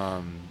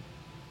 Now,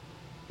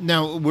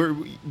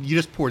 you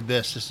just poured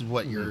this. This is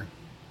what your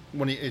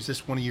is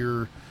this one of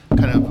your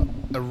kind of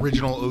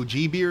original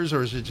OG beers,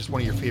 or is it just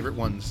one of your favorite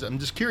ones? I'm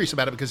just curious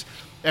about it because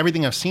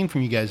everything I've seen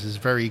from you guys is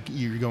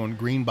you're going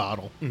green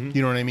bottle. Mm-hmm.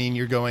 You know what I mean?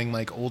 You're going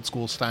like old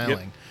school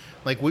styling.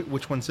 Yep. Like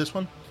which one's this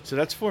one? So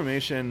that's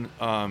Formation.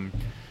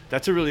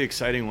 That's a really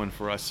exciting one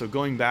for us. So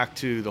going back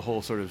to the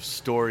whole sort of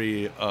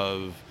story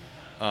of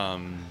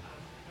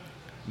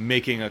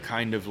making a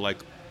kind of like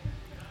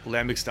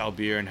lambic style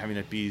beer and having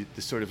it be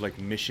this sort of like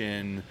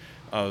mission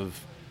of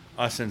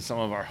us and some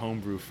of our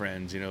homebrew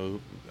friends,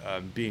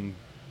 being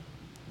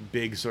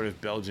big sort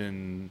of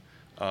Belgian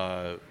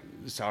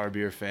sour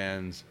beer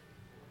fans,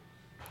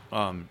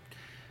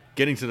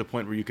 getting to the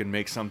point where you can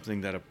make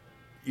something that at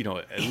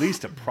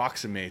least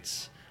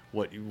approximates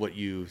what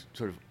you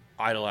sort of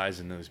idolize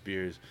in those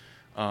beers.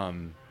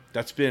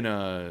 It's been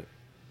a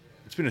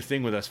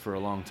thing with us for a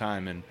long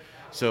time. And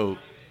so,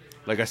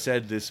 like I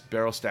said, this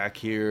barrel stack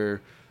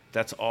here,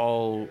 that's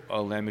all a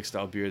lambic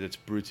style beer that's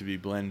brewed to be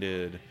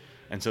blended.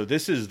 And so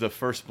this is the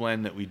first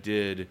blend that we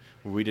did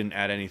where we didn't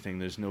add anything.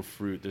 There's no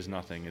fruit. There's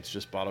nothing. It's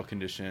just bottle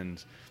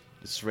conditioned.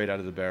 It's straight out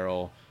of the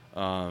barrel.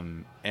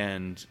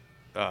 And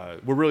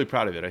we're really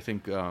proud of it. I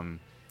think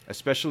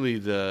especially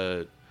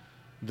the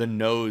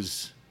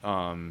nose,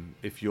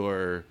 if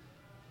you're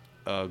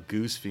a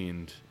goose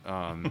fiend,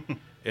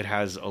 it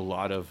has a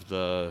lot of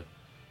the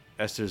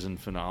esters and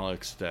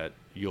phenolics that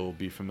you'll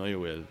be familiar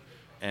with.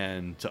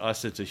 And to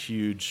us, it's a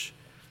huge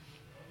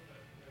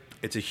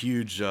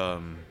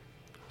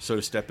sort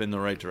of step in the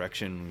right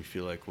direction. We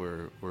feel like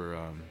we're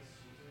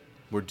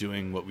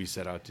doing what we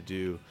set out to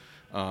do.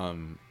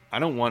 I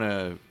don't want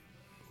to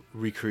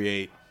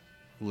recreate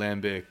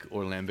lambic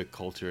or lambic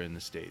culture in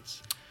the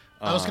States.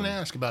 I was going to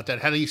ask about that.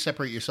 How do you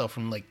separate yourself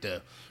from like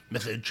the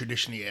method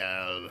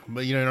traditionnel?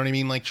 But you know what I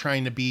mean? Like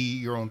trying to be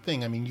your own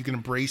thing. I mean, you can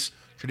embrace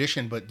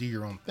tradition, but do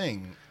your own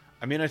thing.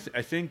 I mean, I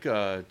think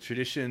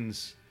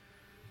traditions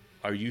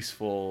are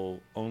useful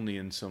only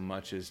in so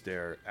much as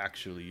they're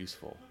actually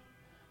useful.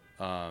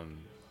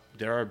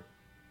 There are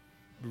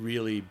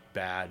really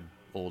bad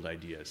old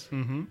ideas.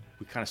 Mm-hmm.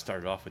 We kind of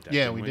started off with that.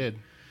 Yeah, we did.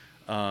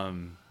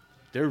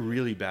 They're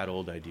really bad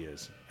old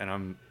ideas, and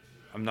I'm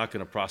not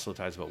going to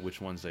proselytize about which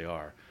ones they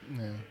are.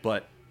 Yeah.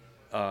 But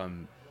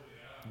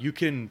you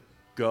can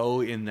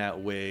go in that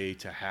way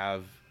to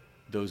have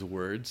those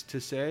words to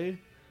say,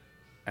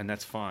 and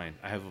that's fine.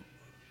 I have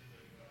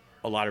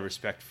a lot of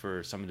respect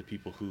for some of the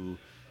people who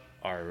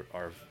are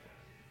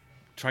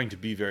trying to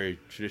be very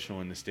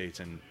traditional in the States,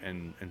 and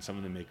some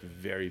of them make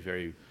very,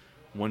 very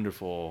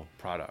wonderful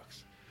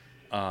products.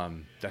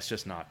 That's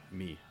just not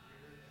me.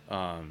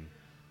 I'm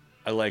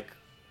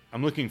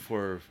looking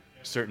for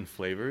certain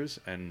flavors,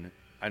 and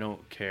I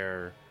don't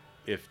care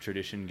if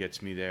tradition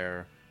gets me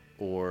there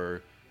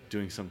or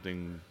doing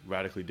something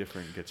radically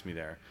different gets me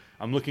there.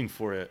 I'm looking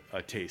for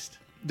a taste.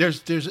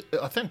 There's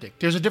authentic.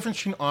 There's a difference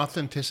between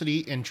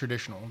authenticity and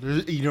traditional.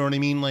 You know what I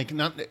mean? Like,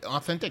 not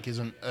authentic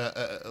isn't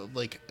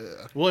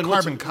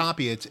carbon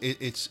copy.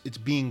 It's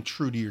being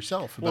true to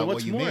yourself about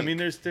what you make. I mean,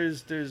 there's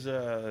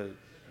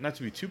not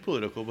to be too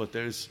political, but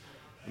there's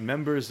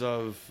members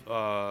of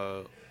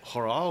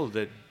Choral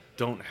that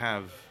don't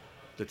have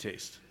the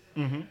taste.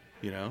 Mm-hmm.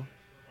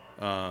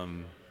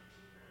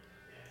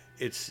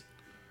 It's,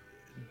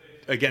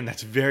 again,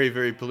 that's very,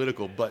 very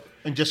political, but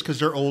and just because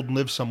they're old and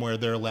live somewhere,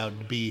 they're allowed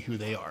to be who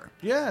they are.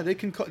 Yeah, they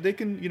can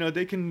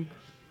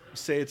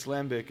say it's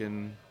lambic,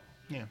 and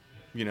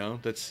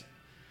that's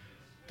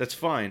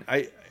fine.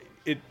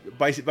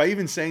 by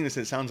even saying this,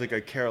 it sounds like I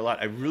care a lot.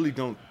 I really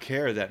don't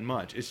care that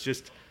much. It's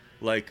just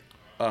like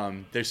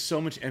there's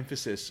so much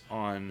emphasis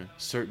on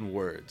certain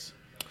words,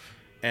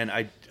 and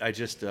I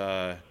just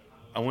I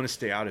want to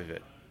stay out of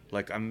it.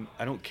 Like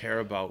I don't care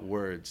about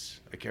words.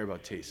 I care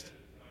about taste.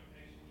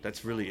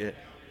 That's really it.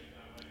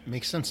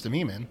 Makes sense to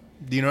me, man.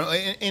 You know,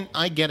 and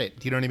I get it.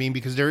 Do you know what I mean?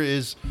 Because there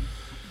is,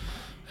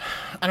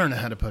 I don't know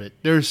how to put it.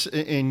 There's,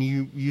 and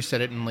you said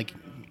it, and like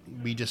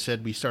we just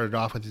said, we started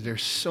off with it.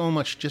 There's so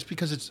much. Just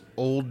because it's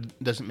old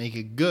doesn't make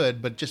it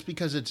good, but just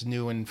because it's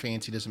new and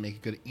fancy doesn't make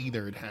it good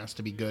either. It has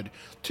to be good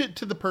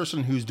to the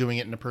person who's doing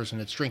it and the person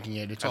that's drinking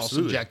it. It's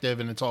Absolutely. all subjective,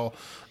 and it's all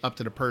up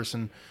to the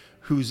person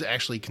who's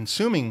actually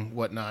consuming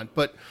whatnot.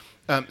 But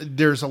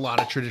there's a lot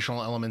of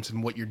traditional elements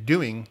in what you're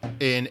doing,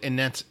 and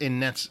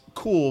that's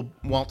cool.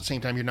 While at the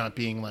same time, you're not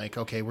being like,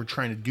 okay, we're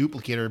trying to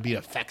duplicate or be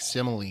a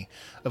facsimile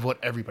of what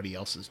everybody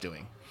else is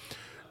doing.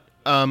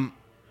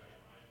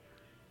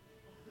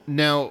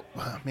 Now,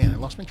 man, I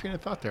lost my train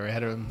of thought there.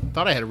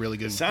 Thought I had a really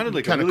good sounded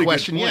like kind a really of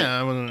question. good point. Yeah,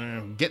 I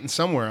was getting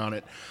somewhere on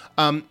it.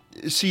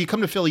 So you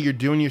come to Philly, you're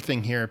doing your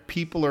thing here.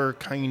 People are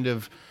kind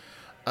of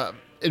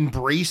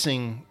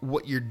embracing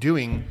what you're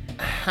doing.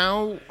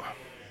 How?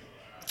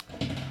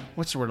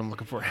 What's the word I'm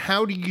looking for?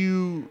 How do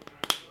you?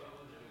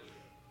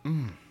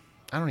 I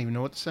don't even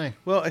know what to say.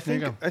 Well, There you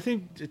go. I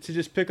think to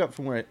just pick up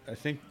from where I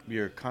think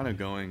you're kind of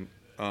going.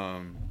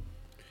 I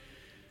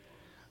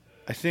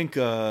think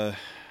there's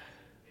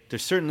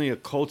certainly a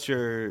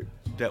culture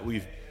that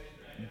we've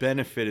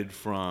benefited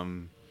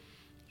from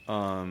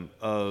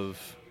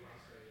of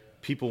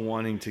people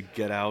wanting to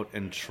get out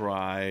and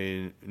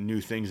try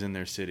new things in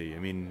their city. I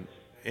mean,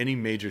 any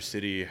major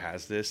city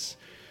has this.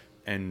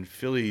 And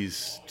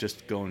Philly's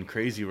just going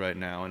crazy right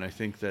now, and I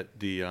think that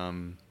the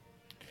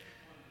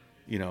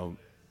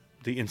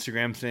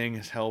Instagram thing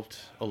has helped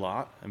a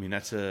lot. I mean,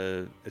 it's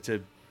a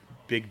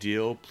big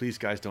deal. Please,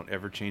 guys, don't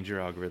ever change your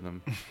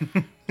algorithm.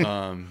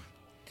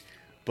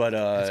 But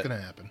It's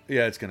gonna happen.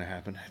 Yeah, it's gonna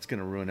happen. It's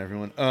gonna ruin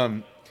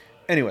everyone.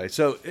 Anyway,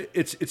 so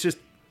it's just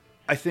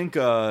I think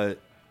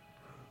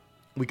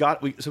we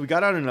got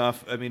out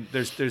enough. I mean,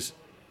 there's.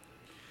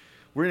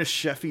 We're in a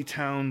chefy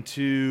town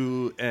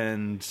too,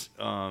 and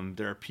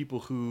there are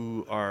people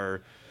who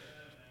are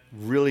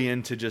really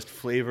into just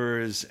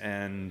flavors.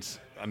 And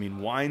I mean,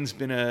 wine's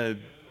been a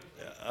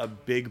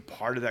big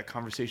part of that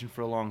conversation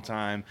for a long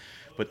time.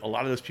 But a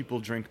lot of those people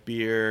drink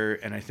beer,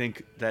 and I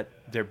think that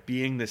there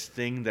being this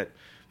thing that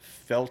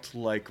felt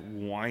like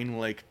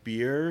wine-like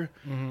beer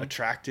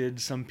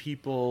attracted some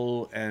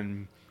people.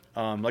 And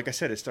like I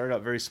said, it started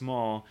out very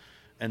small.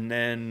 And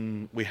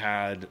then we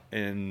had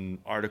an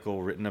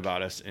article written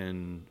about us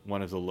in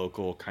one of the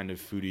local kind of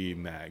foodie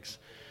mags.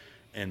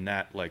 And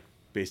that like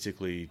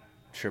basically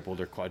tripled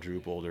or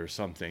quadrupled or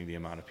something the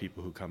amount of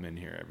people who come in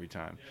here every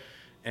time.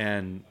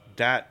 And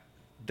that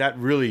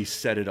really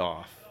set it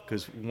off.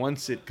 Because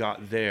once it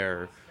got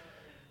there,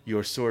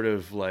 you're sort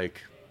of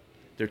like,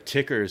 they're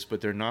tickers, but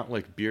they're not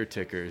like beer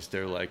tickers.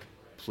 They're like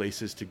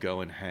places to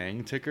go and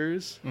hang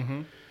tickers.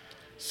 Mm-hmm.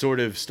 Sort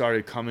of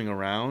started coming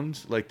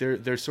around. Like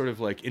they're sort of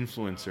like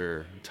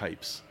influencer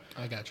types.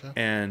 I gotcha.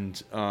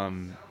 And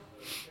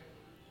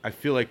I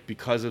feel like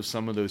because of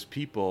some of those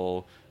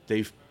people,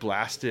 they've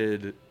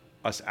blasted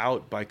us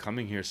out by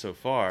coming here so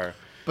far.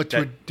 But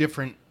to a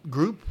different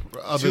group,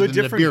 other To a than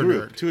the different beer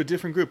group. nerd. To a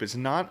different group. It's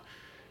not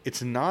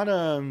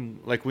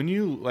like when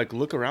you like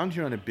look around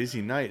here on a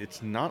busy night,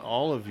 it's not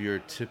all of your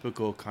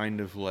typical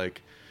kind of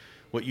like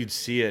what you'd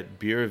see at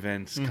beer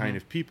events kind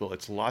of people.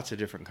 It's lots of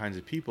different kinds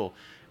of people.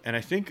 And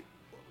I think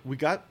we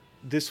got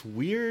this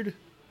weird,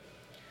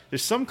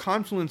 there's some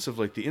confluence of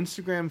like the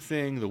Instagram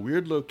thing, the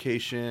weird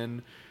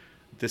location,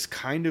 this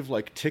kind of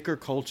like ticker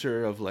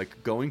culture of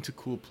like going to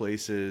cool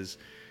places.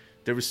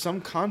 There was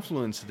some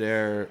confluence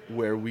there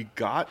where we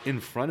got in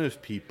front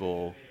of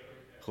people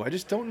who I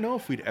just don't know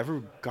if we'd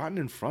ever gotten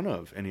in front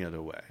of any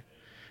other way.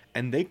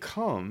 And they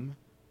come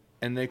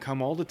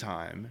all the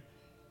time,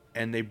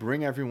 and they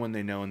bring everyone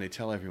they know and they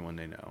tell everyone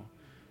they know.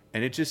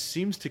 And it just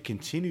seems to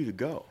continue to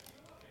go.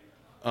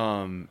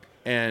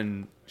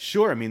 And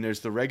sure, I mean,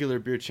 there's the regular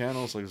beer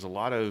channels. Like, there's a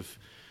lot of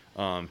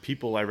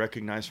people I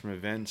recognize from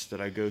events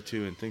that I go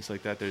to and things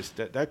like that. There's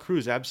that crew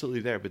is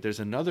absolutely there, but there's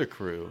another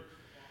crew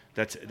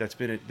that's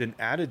been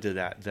added to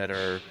that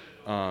are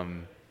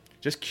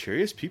just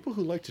curious people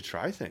who like to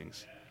try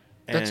things.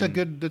 That's a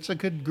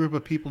good group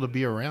of people to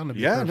be around. To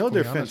be Yeah, no,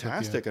 they're perfectly honest with you.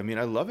 fantastic. I mean,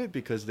 I love it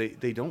because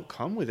they don't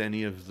come with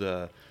any of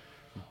the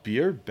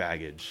beer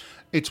baggage.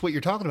 It's what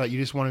you're talking about. You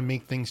just want to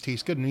make things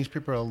taste good, and these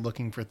people are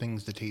looking for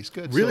things to taste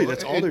good. Really, So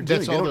that's all they're doing.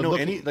 that's They all don't they're know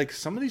looking- any. Like,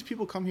 some of these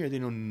people come here, they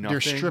know nothing. They're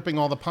stripping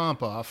all the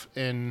pomp off,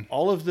 and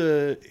All of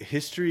the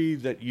history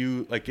that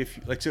you like,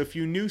 if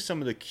you knew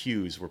some of the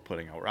cues we're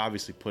putting out, we're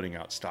obviously putting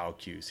out style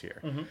cues here.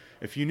 Mm-hmm.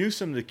 If you knew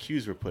some of the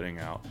cues we're putting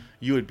out,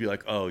 you would be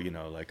like, oh,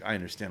 like I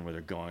understand where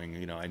they're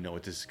going. I know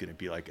what this is going to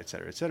be like, et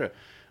cetera, et cetera.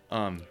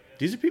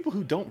 These are people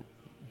who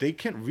they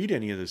can't read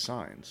any of the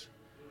signs,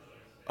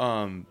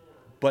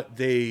 but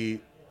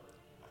they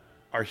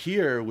are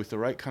here with the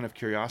right kind of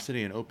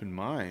curiosity and open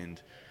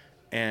mind,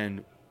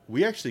 and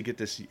we actually get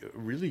this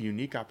really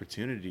unique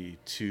opportunity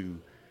to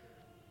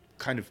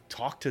kind of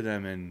talk to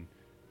them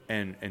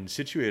and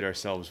situate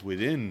ourselves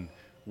within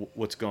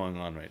what's going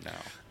on right now.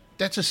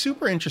 That's a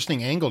super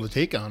interesting angle to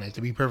take on it,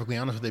 to be perfectly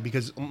honest with you,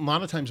 because a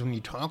lot of times when you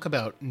talk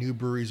about new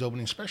breweries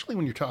opening, especially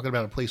when you're talking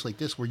about a place like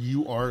this where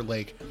you are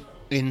like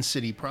in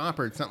city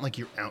proper, it's not like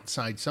you're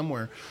outside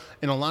somewhere.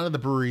 And a lot of the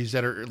breweries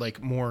that are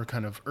like more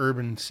kind of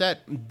urban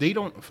set, they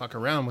don't fuck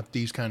around with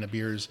these kind of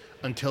beers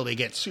until they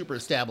get super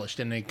established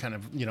and they kind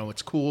of, you know,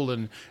 it's cool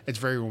and it's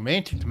very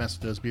romantic to mess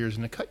with those beers.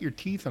 And to cut your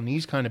teeth on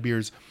these kind of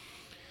beers,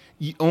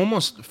 you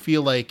almost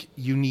feel like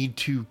you need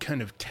to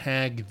kind of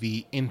tag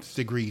the nth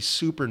degree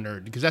super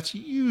nerd, because that's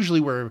usually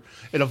where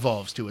it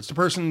evolves to. It's the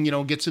person, you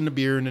know, gets into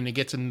beer and then it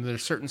gets into a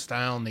certain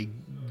style and they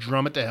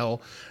drum it to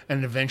hell,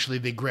 and eventually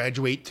they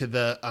graduate to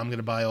the I'm going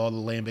to buy all the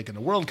lambic in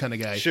the world kind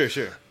of guy.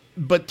 Sure.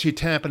 But to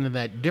tap into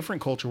that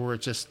different culture where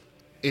it's just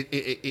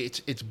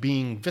it's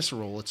being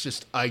visceral. It's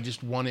just, I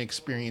just want to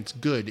experience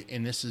good,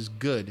 and this is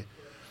good.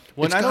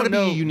 Well, it's got to be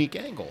a unique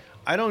angle.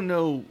 I don't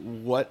know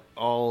what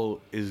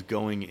all is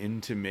going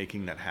into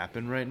making that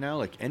happen right now.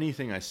 Like,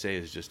 anything I say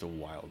is just a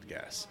wild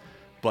guess.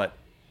 But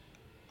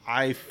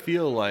I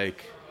feel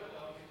like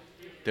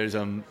there's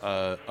a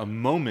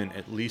moment,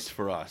 at least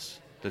for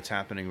us, that's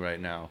happening right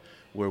now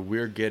where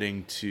we're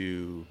getting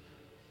to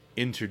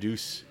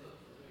introduce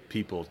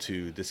people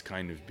to this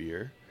kind of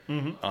beer.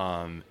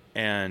 Mm-hmm.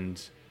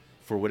 And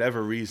for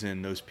whatever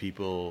reason, those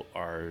people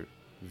are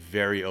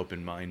very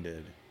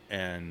open-minded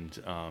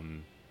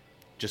and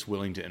just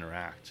willing to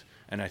interact,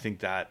 and I think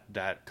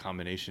that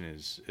combination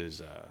is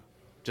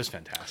just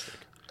fantastic.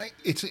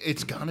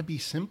 It's gotta be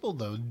simple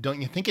though,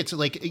 don't you think? It's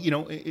like, you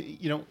know,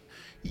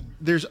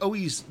 there's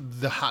always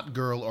the hot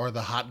girl or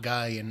the hot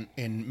guy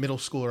in middle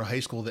school or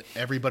high school that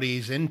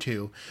everybody's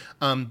into,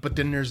 but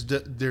then there's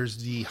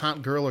the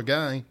hot girl or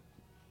guy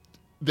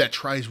that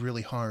tries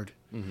really hard,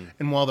 mm-hmm.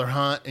 and while they're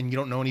hot and you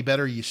don't know any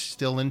better, you're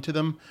still into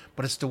them.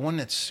 But it's the one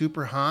that's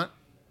super hot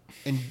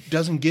and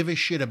doesn't give a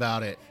shit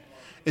about it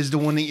is the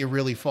one that you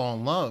really fall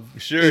in love.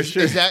 Sure.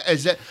 Is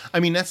that? I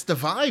mean, that's the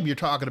vibe you're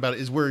talking about.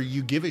 Is where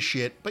you give a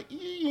shit, but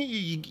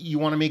you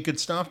want to make good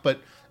stuff.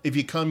 But if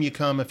you come, you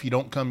come. If you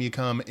don't come, you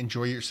come.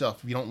 Enjoy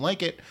yourself. If you don't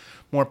like it,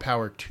 more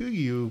power to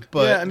you.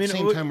 But at the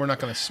same time, we're not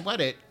going to sweat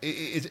it.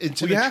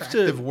 It's an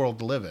attractive world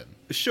to live in.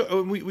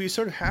 Sure, we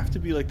sort of have to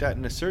be like that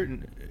in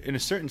a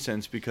certain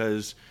sense,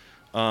 because,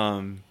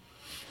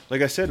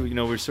 like I said, you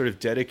know, we're sort of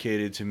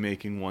dedicated to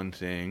making one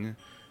thing,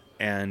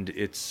 and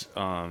it's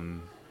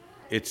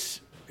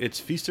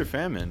feast or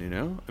famine, you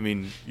know? I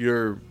mean,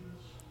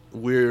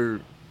 we're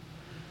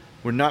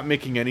not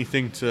making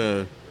anything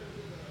to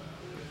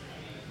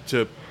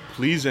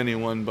please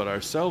anyone but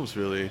ourselves,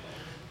 really.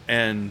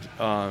 And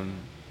I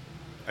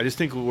just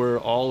think we're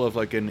all of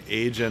like an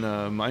age and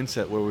a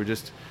mindset where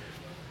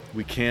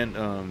we can't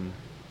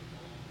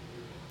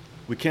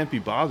be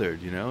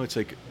bothered, you know? It's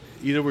like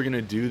either we're going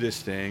to do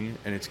this thing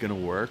and it's going to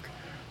work,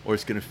 or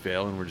it's going to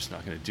fail and we're just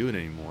not going to do it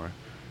anymore.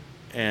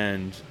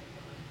 And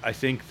I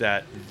think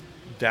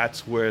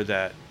that's where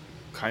that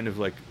kind of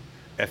like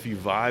FU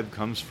vibe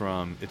comes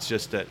from. It's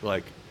just that,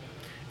 like,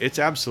 it's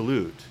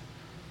absolute,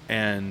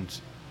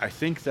 and I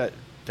think that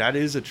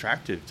is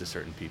attractive to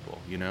certain people,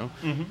 you know.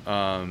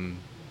 Mm-hmm.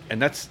 And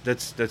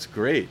that's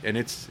great. And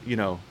it's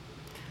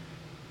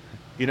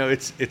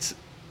it's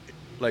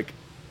like,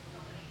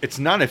 it's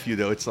not FU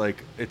though. It's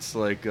like it's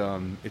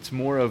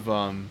more of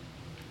I'm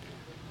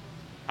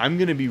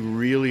gonna be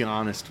really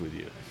honest with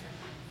you.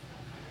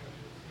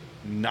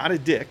 Not a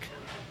dick,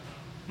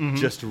 mm-hmm.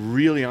 just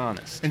really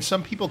honest. And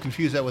some people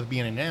confuse that with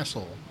being an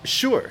asshole.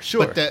 Sure.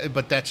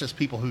 But that's just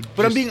people who.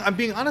 But I'm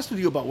being honest with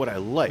you about what I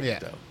like,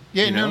 though.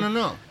 Yeah, you know?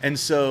 No. And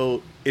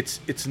so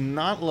it's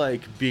not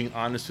like being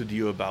honest with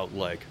you about,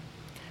 like,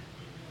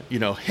 you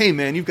know, hey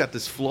man, you've got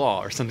this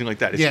flaw or something like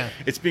that.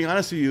 It's being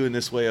honest with you in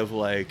this way of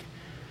like,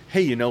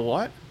 hey, you know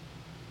what?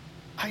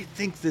 I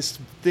think this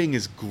thing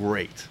is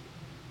great,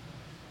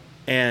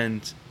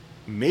 and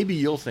maybe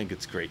you'll think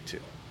it's great too.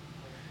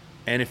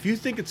 And if you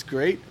think it's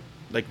great,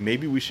 like,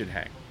 maybe we should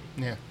hang.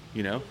 Yeah.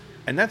 You know?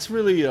 And that's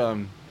really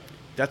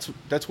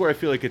that's where I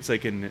feel like it's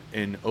like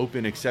an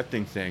open,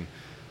 accepting thing.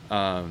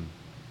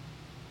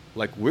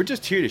 Like, we're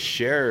just here to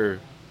share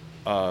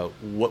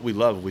what we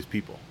love with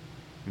people.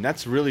 And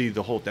that's really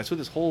that's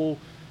what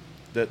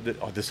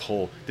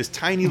this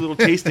tiny little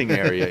tasting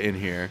area in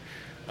here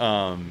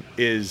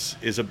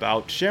is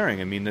about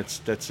sharing. I mean,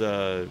 that's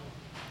you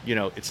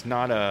know, it's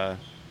not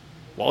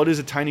while it is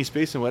a tiny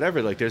space and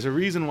whatever, like, there's a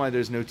reason why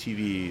there's no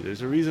TV.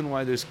 There's a reason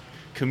why there's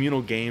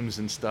communal games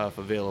and stuff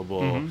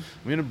available. Mm-hmm.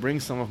 I'm going to bring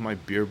some of my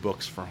beer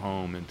books for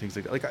home and things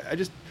like that. Like,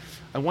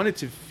 I want it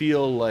to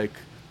feel like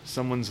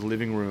someone's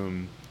living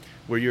room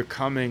where you're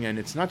coming, and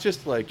it's not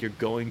just like you're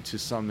going to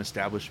some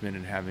establishment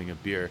and having a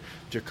beer.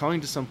 But you're coming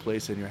to some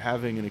place and you're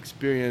having an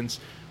experience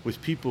with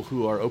people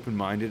who are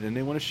open-minded and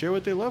they want to share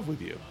what they love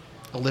with you.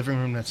 A living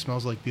room that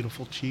smells like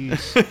beautiful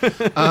cheese.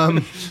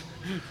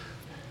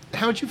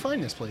 How'd you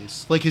find this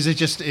place? Like, is it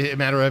just a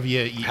matter of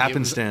you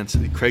happenstance?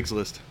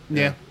 Craigslist.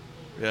 Yeah.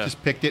 Yeah.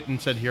 Just picked it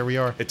and said, "Here we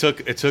are." It took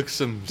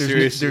some There's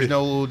serious.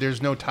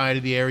 there's no tie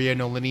to the area,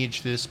 no lineage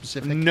to this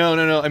specific.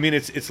 No. I mean,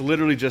 it's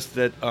literally just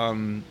that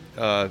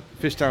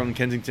Fishtown,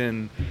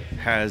 Kensington,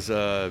 has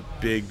a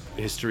big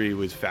history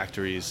with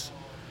factories.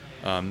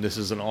 This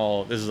is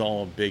all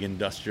a big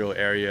industrial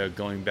area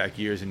going back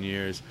years and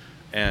years,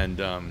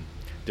 and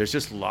there's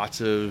just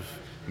lots of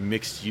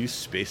mixed use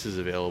spaces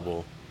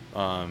available.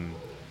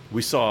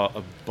 We saw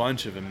a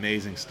bunch of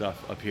amazing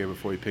stuff up here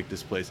before we picked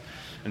this place.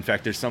 In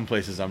fact, there's some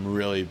places I'm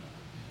really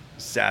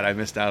sad I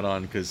missed out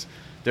on because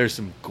there's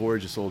some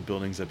gorgeous old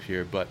buildings up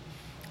here. But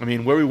I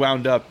mean, where we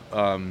wound up,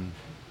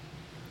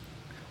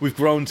 we've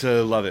grown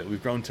to love it.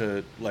 We've grown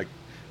to like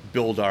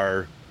build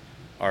our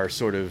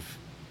sort of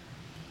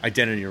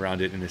identity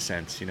around it in a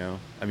sense, you know.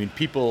 I mean,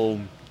 people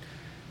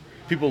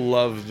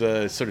love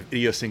the sort of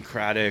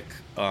idiosyncratic,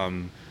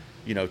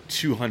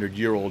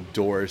 200-year-old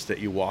doors that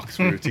you walk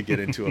through to get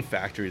into a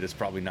factory that's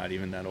probably not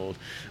even that old.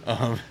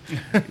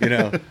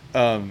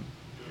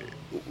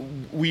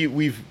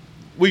 We've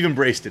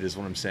embraced it, is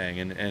what I'm saying,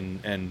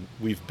 and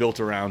we've built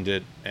around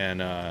it,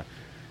 and I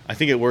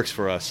think it works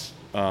for us.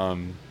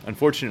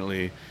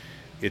 Unfortunately,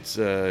 it's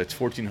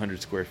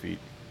 1,400 square feet,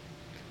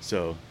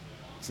 so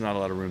it's not a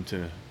lot of room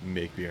to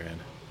make beer in.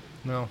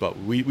 No, but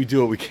we do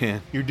what we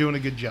can. You're doing a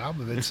good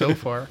job of it so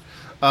far.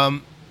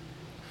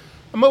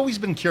 I'm always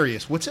been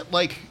curious. What's it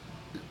like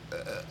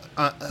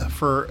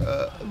for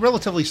a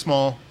relatively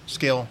small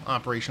scale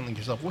operation like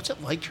yourself? What's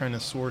it like trying to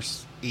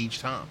source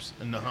aged hops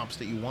and the hops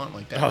that you want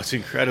like that? Oh, it's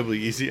incredibly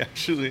easy,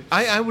 actually.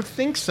 I would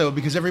think so,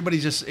 because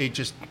everybody's just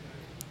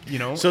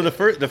So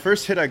the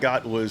first hit I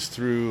got was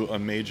through a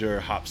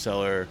major hop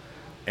seller,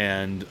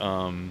 and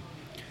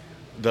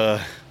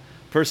the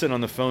person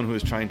on the phone who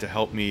was trying to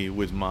help me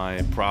with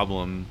my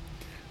problem,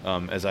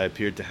 as I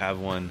appeared to have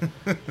one,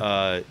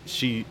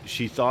 she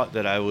thought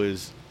that I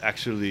was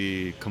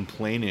actually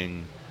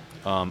complaining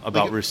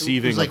about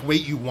receiving. It was like,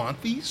 wait, you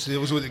want these? It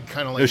was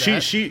kind of like no,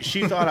 that?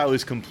 She thought I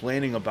was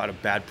complaining about a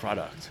bad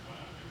product.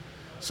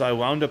 So I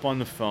wound up on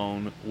the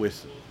phone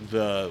with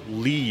the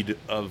lead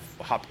of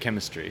hop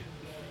chemistry.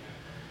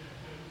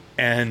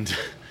 And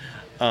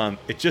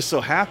it just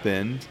so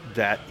happened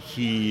that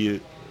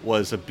he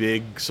was a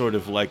big sort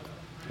of like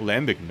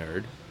lambic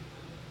nerd.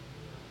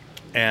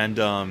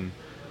 And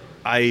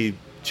I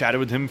chatted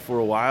with him for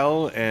a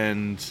while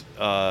and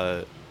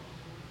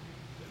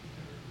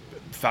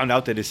found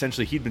out that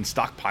essentially he'd been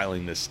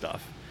stockpiling this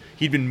stuff.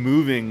 He'd been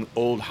moving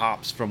old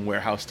hops from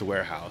warehouse to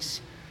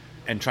warehouse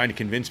and trying to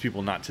convince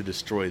people not to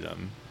destroy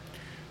them,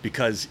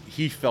 because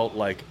he felt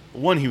like,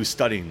 one, he was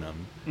studying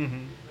them,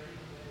 mm-hmm.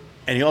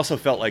 and he also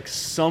felt like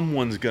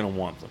someone's going to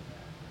want them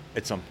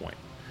at some point.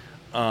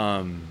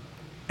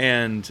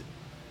 And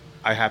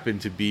I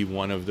happened to be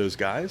one of those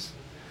guys.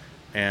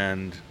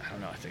 And I don't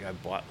know, I think I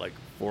bought like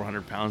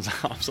 400 pounds of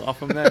hops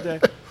off him that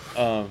day.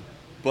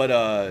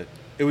 But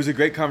it was a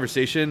great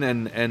conversation.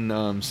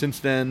 And since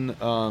then,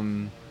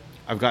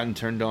 I've gotten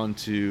turned on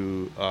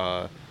to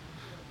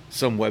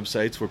some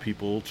websites where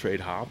people trade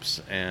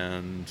hops,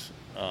 and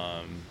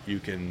you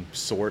can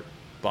sort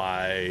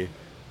by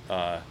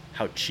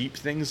how cheap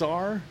things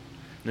are.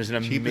 There's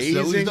an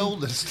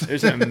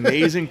there's an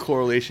amazing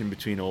correlation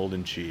between old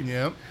and cheap.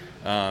 Yep.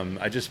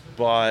 I just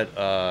bought.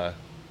 Oh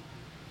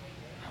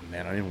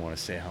man, I don't even want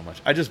to say how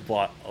much. I just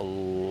bought a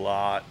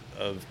lot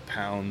of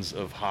pounds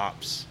of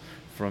hops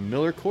from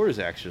Miller Coors,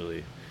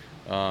 actually,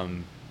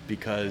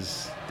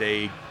 because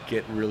they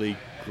get really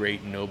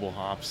great noble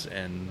hops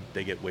and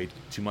they get way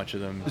too much of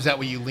them. Is that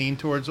what you lean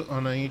towards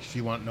on age? Do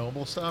you want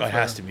noble stuff? It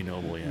has to be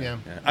noble, yeah.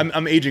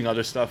 I'm aging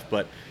other stuff,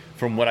 but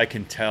from what I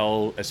can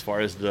tell, as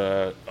far as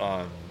the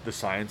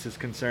science is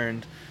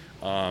concerned,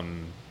 I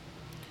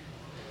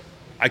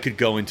could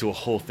go into a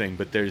whole thing,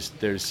 but there's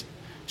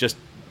just,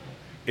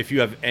 if you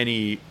have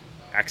any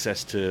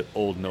access to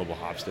old noble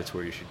hops, that's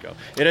where you should go.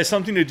 It has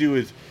something to do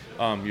with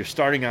you're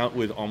starting out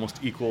with almost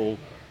equal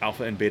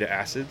alpha and beta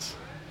acids,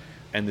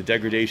 and the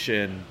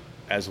degradation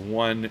as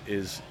alpha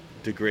is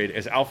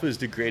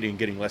degrading and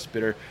getting less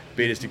bitter,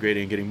 beta is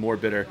degrading and getting more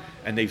bitter,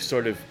 and they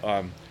sort of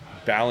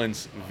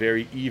balance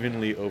very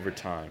evenly over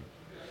time.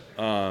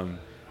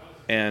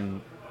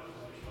 And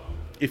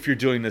if you're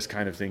doing this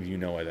kind of thing, you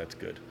know why that's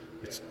good.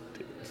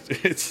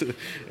 It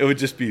would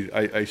just be,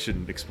 I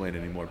shouldn't explain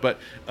anymore. But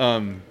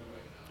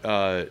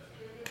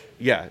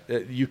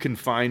you can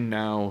find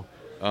now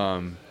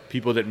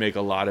people that make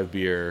a lot of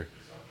beer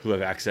who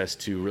have access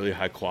to really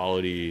high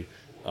quality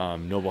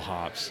noble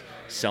hops,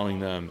 selling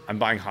them. I'm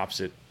buying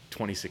hops at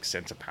 26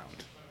 cents a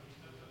pound.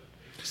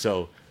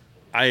 So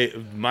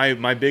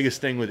my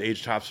biggest thing with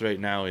aged hops right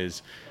now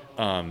is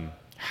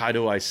how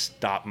do I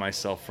stop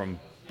myself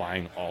from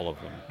buying all of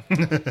them?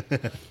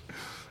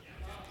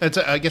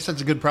 I guess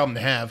that's a good problem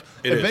to have.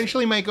 It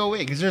eventually might go away,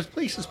 because there's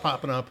places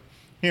popping up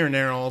here and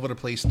there all over the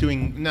place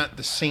doing not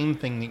the same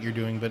thing that you're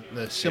doing, but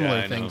the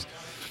similar things.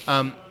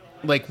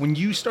 Like when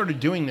you started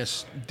doing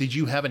this, did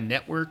you have a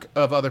network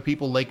of other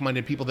people,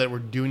 like-minded people that were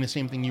doing the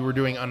same thing you were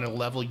doing on a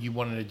level you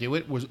wanted to do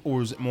it? Or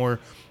was it more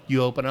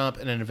you open up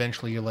and then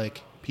eventually you're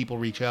like, people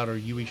reach out or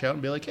you reach out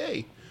and be like,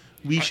 hey,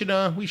 we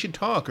should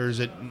talk, or is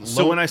it?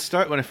 So when I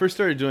first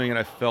started doing it,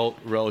 I felt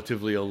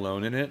relatively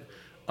alone in it.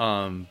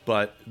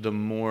 But the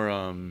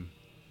more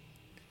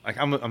like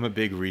I'm a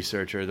big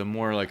researcher. The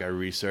more like I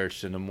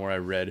researched and the more I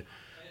read,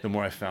 the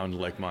more I found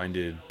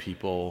like-minded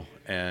people,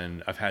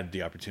 and I've had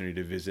the opportunity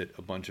to visit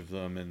a bunch of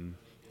them. And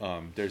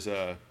there's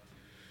a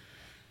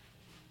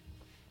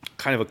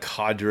kind of a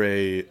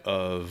cadre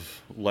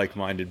of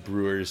like-minded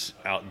brewers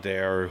out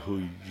there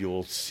who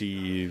you'll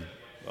see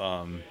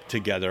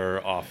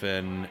together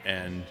often,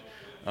 and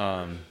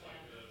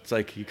it's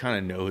like you kind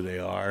of know who they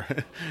are,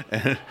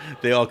 and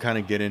they all kind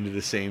of get into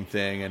the same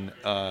thing. And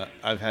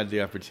I've had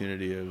the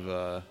opportunity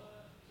of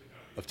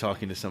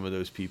talking to some of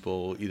those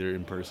people either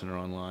in person or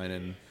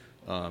online,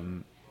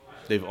 and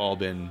they've all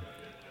been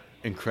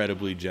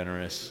incredibly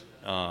generous,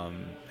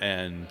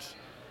 and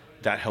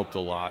that helped a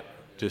lot,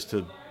 just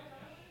to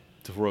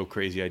throw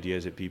crazy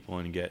ideas at people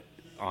and get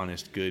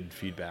honest, good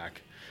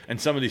feedback.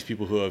 And some of these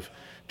people who have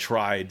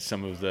tried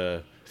some of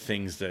the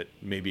things that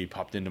maybe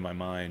popped into my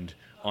mind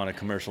on a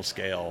commercial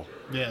scale,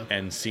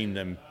 and seen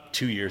them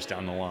 2 years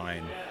down the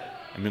line,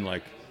 I've been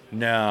like,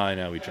 no, I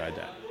know we tried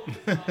that,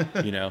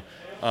 you know.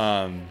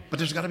 But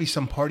there's got to be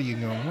some part of you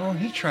going, well,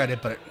 he tried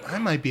it, but I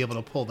might be able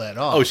to pull that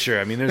off. Oh,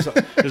 sure. I mean,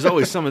 there's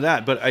always some of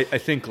that, but I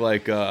think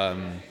like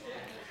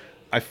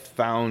I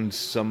found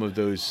some of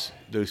those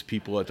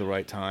people at the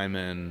right time,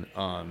 and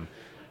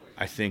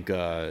I think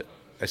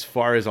as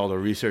far as all the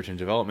research and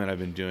development I've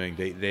been doing,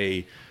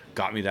 they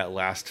got me that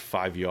last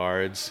 5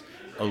 yards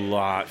a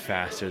lot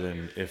faster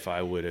than if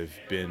I would have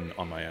been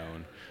on my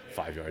own.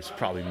 5 yards,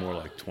 probably more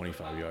like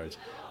 25 yards.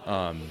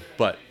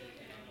 But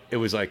it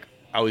was like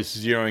I was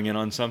zeroing in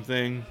on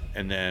something,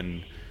 and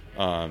then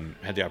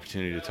had the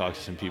opportunity to talk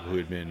to some people who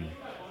had been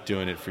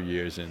doing it for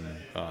years, and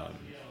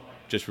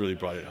just really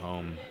brought it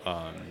home.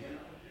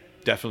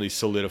 Definitely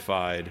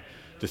solidified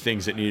the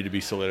things that needed to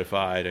be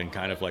solidified, and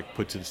kind of like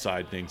put to the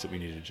side things that we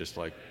needed to just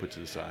like put to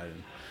the side,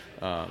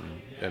 and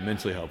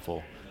immensely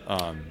helpful.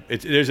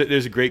 There's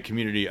a great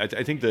community.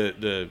 I think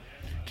the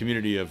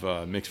community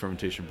of mixed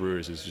fermentation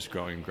brewers is just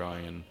growing and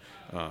growing, and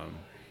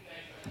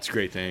it's a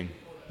great thing.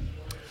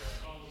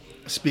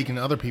 Speaking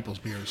of other people's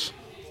beers,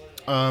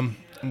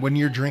 when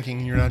you're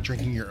drinking, you're not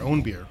drinking your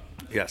own beer.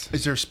 Yes.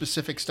 Is there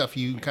specific stuff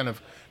you kind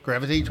of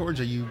gravitate towards?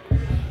 Or you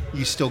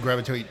still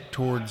gravitate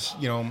towards,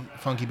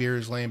 funky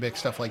beers, lambic,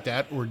 stuff like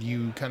that? Or do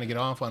you kind of get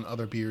off on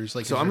other beers?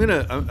 Like, so I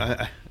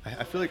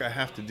feel like I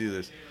have to do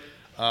this.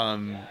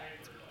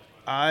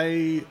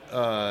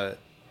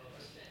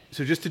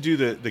 So just to do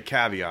the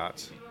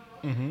caveats.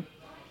 Mm-hmm.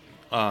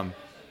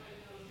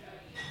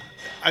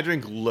 I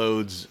drink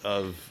loads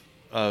of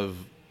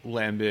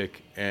lambic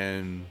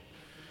and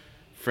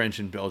French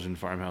and Belgian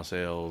farmhouse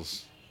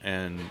ales,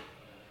 and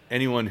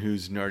anyone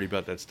who's nerdy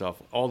about that stuff,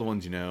 all the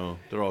ones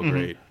they're all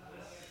great.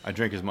 I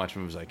drink as much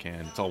of them as I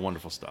can. It's all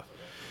wonderful stuff.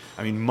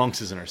 I mean,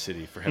 Monk's is in our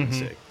city, for heaven's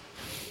sake.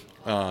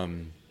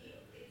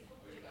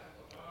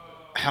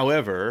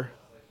 However,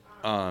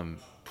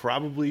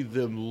 probably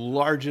the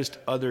largest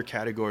other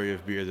category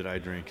of beer that I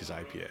drink is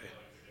IPA.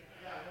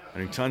 I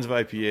drink tons of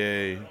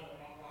IPA.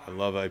 I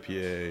love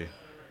IPA.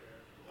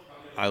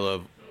 I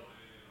love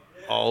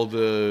all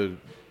the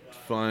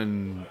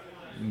fun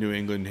New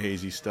England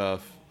hazy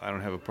stuff. I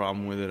don't have a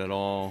problem with it at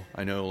all.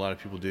 I know a lot of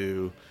people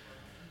do.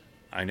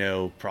 I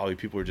know probably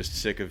people are just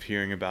sick of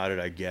hearing about it,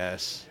 I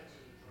guess.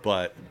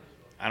 But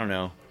I don't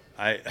know.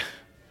 I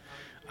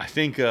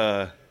think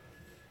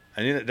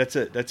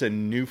that's a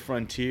new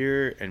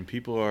frontier, and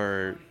people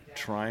are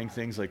trying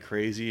things like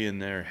crazy,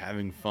 and they're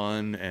having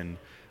fun. And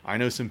I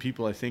know some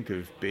people I think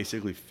have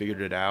basically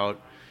figured it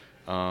out.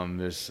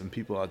 There's some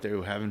people out there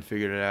who haven't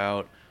figured it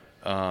out.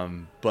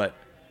 But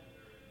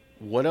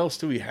what else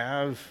do we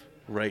have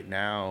right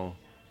now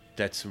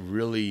that's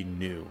really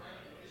new?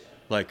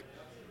 Like,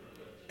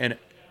 and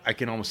I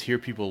can almost hear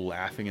people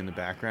laughing in the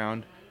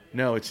background.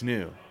 No, it's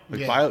new.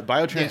 Like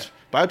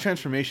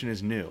biotransformation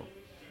is new,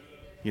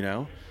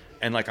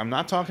 And like, I'm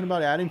not talking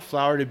about adding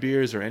flour to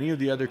beers or any of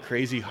the other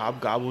crazy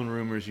hobgoblin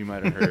rumors you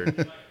might have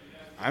heard.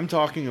 I'm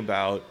talking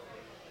about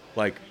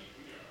like,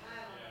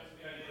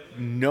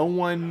 no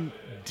one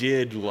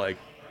did like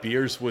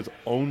beers with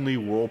only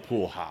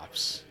Whirlpool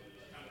hops,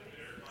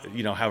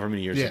 however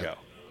many years ago.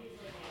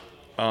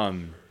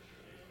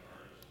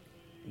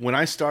 When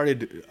I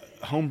started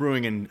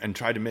homebrewing and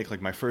tried to make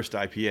like my first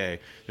IPA,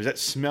 there's that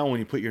smell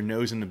when you put your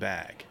nose in the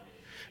bag.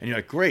 And you're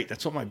like, great,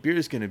 that's what my beer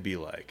is going to be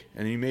like.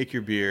 And then you make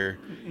your beer,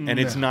 and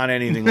it's not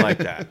anything like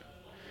that.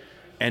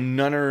 And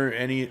none of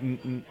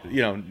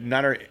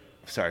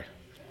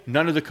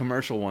the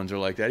commercial ones are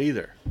like that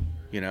either.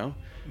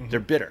 They're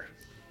bitter.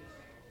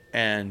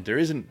 And there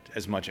isn't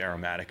as much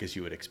aromatic as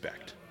you would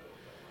expect.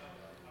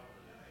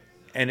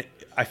 And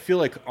I feel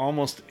like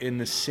almost in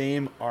the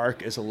same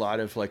arc as a lot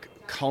of like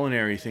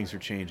culinary things are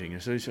changing.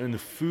 So in the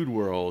food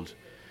world,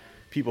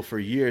 people for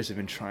years have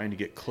been trying to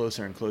get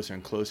closer and closer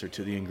and closer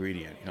to the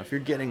ingredient. If you're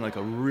getting like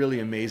a really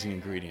amazing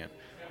ingredient,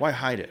 why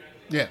hide it?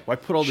 Yeah. Why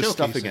put all this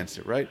stuff against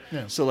it, right?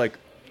 Yeah. So like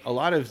a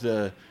lot of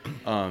the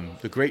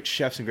great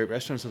chefs and great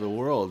restaurants of the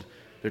world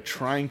They're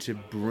trying to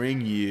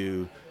bring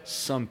you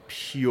some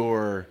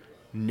pure,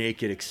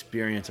 naked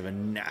experience of a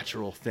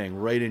natural thing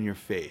right in your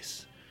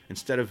face,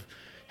 instead of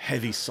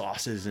heavy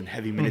sauces and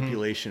heavy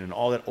manipulation and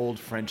all that old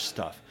French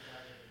stuff.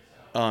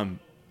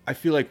 I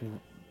feel like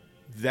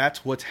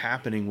that's what's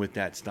happening with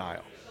that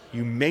style.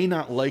 You may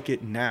not like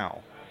it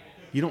now.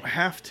 You don't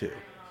have to.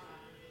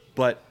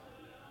 But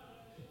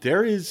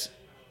there is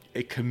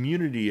a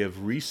community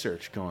of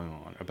research going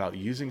on about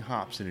using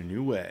hops in a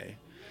new way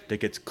that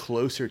gets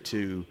closer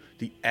to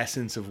the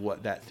essence of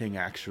what that thing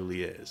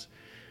actually is.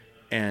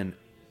 And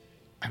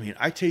I mean,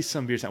 I taste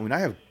some beers. When I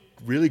have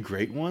really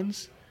great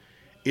ones,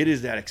 it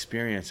is that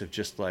experience of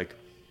just like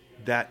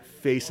that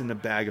face in the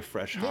bag of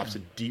fresh hops, a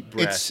deep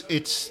breath.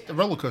 It's a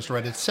roller coaster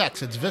ride. It's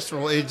sex. It's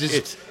visceral. It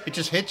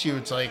just hits you.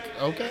 It's like,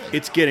 okay.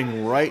 It's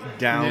getting right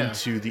down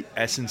to the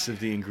essence of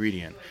the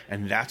ingredient,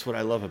 and that's what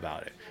I love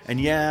about it. And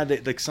yeah,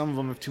 like some of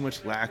them have too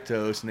much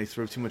lactose, and they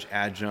throw too much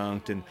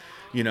adjunct, and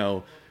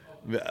sure,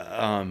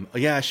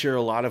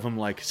 a lot of them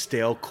like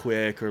stale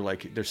quick, or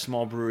like there's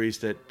small breweries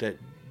that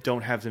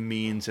don't have the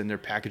means, and they're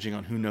packaging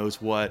on who knows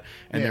what,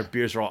 and their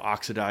beers are all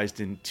oxidized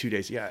in 2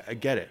 days. Yeah, I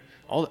get it.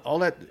 All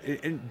that,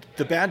 and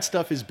the bad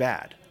stuff is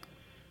bad,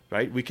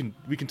 right? We can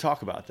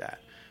talk about that,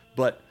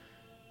 but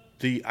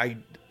I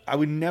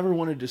would never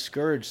want to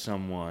discourage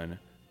someone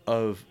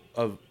of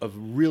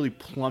really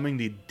plumbing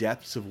the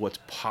depths of what's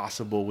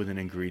possible with an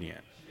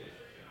ingredient.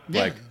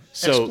 Yeah. Like,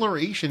 so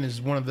exploration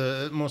is one of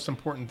the most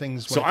important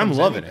things. So I'm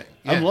loving it.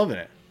 Yeah. I'm loving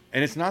it,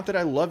 and it's not that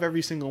I love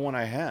every single one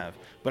I have,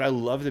 but I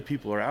love that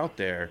people are out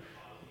there,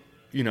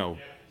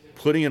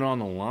 putting it on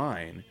the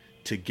line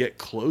to get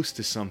close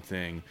to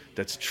something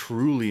that's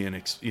truly an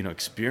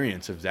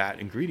experience of that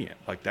ingredient.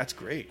 Like, that's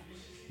great,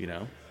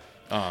 No,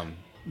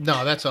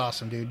 that's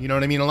awesome, dude. You know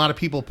what I mean? A lot of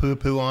people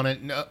poo-poo on it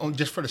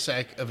just for the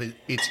sake of it.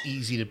 It's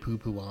easy to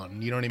poo-poo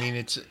on. You know what I mean?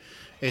 It's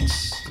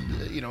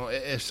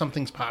if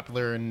something's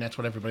popular and that's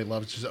what everybody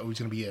loves, there's always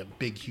going to be a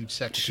big, huge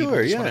section of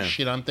people who just want to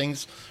shit on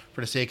things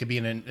for the sake of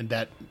being in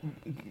that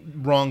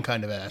wrong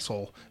kind of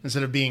asshole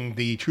instead of being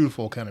the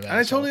truthful kind of asshole.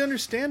 And I totally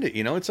understand it.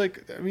 It's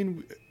like, I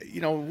mean,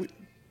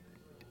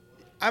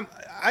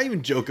 I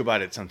even joke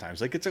about it sometimes.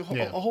 Like, it's a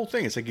whole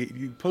thing. It's like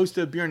you post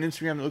a beer on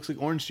Instagram that looks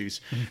like orange juice.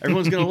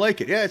 Everyone's going to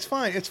like it. Yeah, it's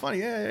fine. It's funny.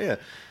 Yeah.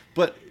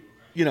 But,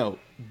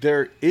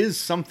 there is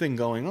something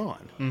going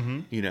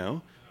on,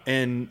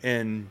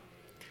 and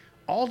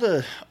all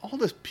the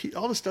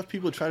stuff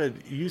people try to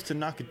use to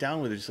knock it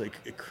down with, it's like,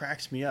 it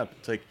cracks me up.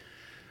 It's like,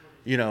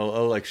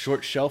 like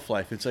short shelf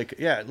life. It's like,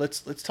 yeah,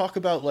 let's talk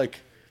about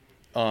like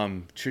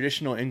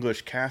traditional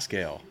English cask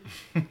ale.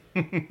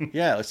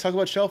 Yeah, let's talk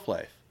about shelf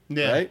life.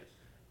 Yeah. Right?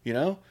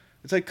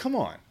 It's like, come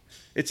on.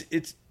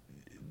 It's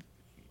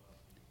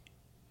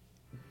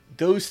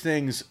those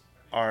things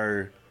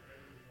are,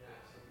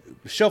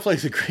 shelf life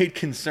is a great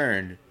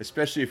concern,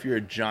 especially if you're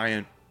a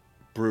giant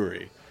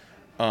brewery.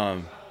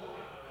 But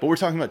we're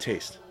talking about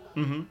taste.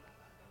 Mm-hmm.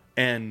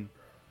 And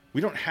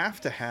we don't have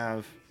to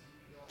have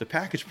the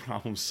package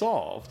problem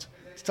solved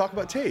to talk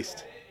about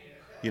taste.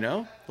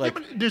 Like,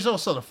 but there's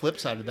also the flip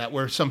side of that,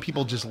 where some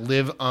people just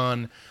live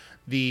on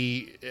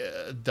the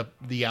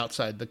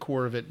outside, the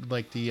core of it,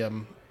 like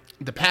the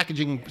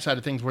packaging side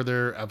of things, where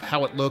they're of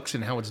how it looks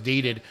and how it's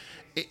dated.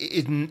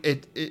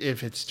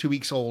 If it's 2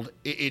 weeks old,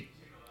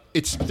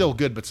 it's still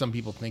good, but some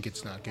people think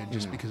it's not good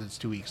just because it's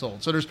 2 weeks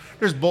old. So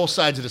there's both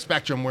sides of the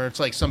spectrum, where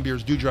it's like some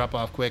beers do drop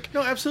off quick.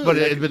 No,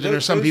 absolutely. But then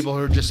there's some people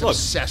who are just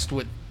obsessed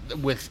with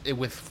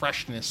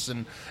freshness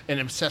and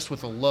obsessed with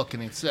the look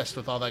and obsessed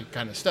with all that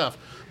kind of stuff.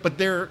 But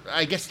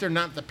I guess they're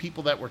not the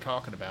people that we're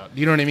talking about.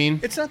 You know what I mean?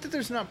 It's not that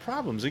there's not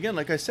problems. Again,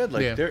 like I said,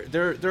 like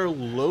there are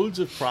loads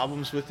of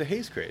problems with the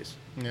haze craze.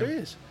 Yeah. There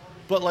is.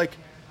 But like,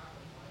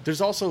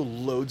 there's also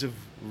loads of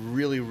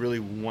really, really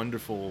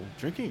wonderful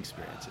drinking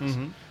experiences.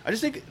 Mm-hmm. I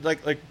just think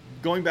like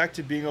going back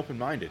to being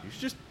open-minded,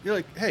 you're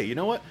like, hey, you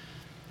know what?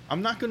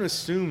 I'm not going to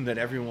assume that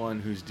everyone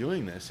who's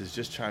doing this is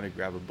just trying to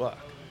grab a buck.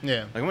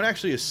 Yeah. Like, I'm going to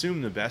actually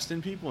assume the best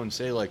in people and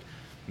say, like,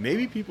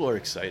 maybe people are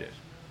excited,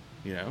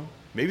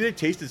 Maybe they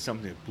tasted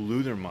something that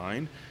blew their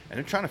mind, and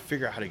they're trying to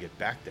figure out how to get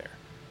back there.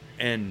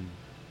 And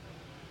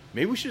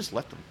maybe we should just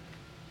let them.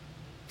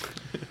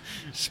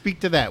 Speak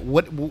to that.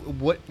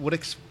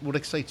 What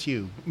excites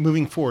you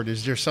moving forward?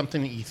 Is there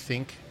something that you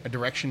think, a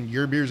direction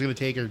your beer is going to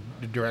take, or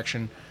the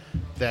direction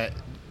that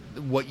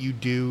what you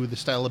do, the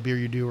style of beer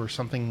you do, or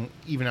something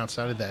even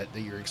outside of that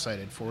you're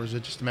excited for? Or is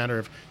it just a matter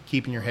of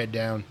keeping your head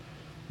down,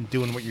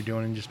 doing what you're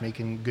doing, and just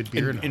making good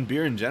beer? In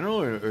beer in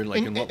general, or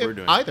like in what we're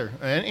doing? Either.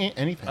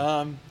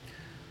 Anything.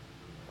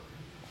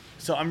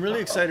 So I'm really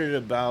excited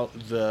about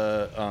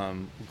the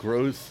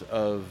growth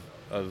of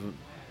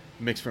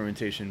mixed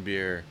fermentation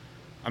beer.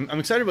 I'm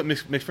excited about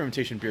mixed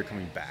fermentation beer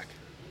coming back.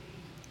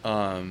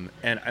 And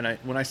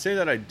when I say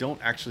that, I don't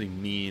actually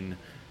mean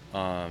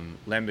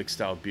lambic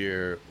style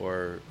beer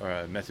or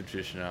method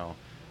traditional.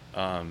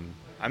 I'm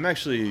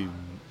actually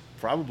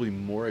probably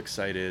more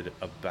excited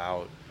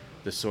about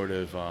the sort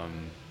of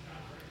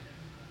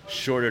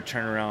shorter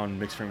turnaround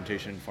mixed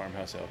fermentation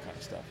farmhouse ale kind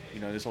of stuff.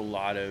 There's a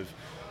lot of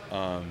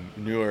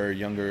newer,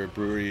 younger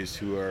breweries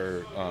who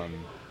are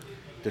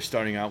they're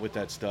starting out with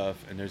that stuff,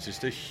 and there's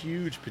just a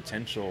huge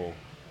potential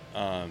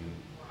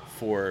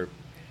for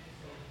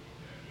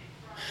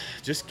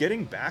just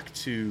getting back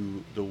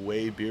to the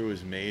way beer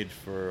was made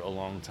for a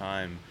long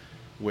time,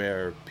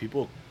 where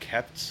people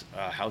kept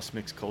house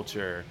mix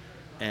culture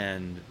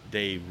and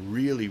they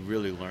really,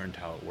 really learned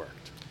how it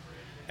worked.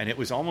 And it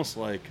was almost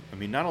like, I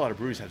mean, not a lot of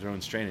breweries have their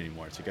own strain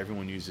anymore. It's like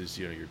everyone uses,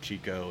 your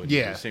Chico and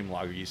the same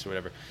lager yeast or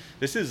whatever.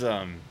 This is,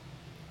 I'm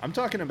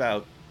talking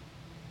about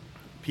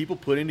people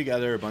putting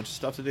together a bunch of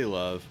stuff that they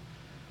love,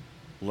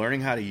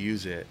 learning how to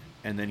use it,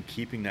 and then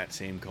keeping that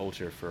same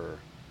culture for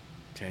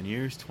 10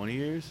 years, 20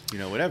 years,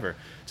 whatever,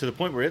 to the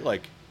point where it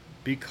like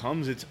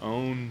becomes its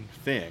own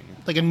thing.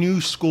 Like a new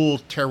school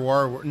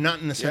terroir, not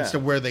in the sense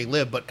of where they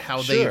live, but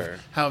how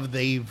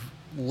they've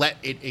let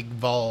it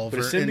evolve,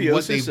 but a and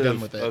what they've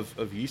done with it.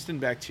 Of yeast and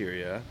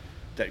bacteria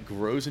that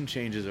grows and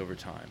changes over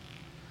time.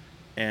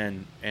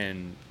 And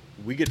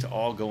we get to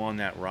all go on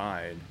that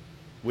ride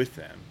with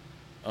them.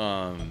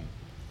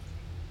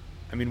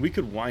 I mean, we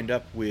could wind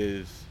up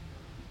with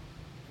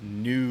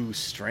new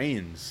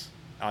strains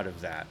out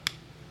of that.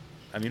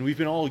 I mean, we've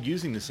been all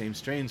using the same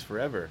strains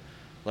forever.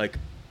 Like,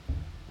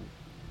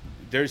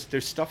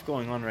 there's stuff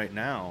going on right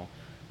now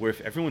where if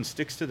everyone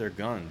sticks to their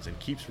guns and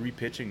keeps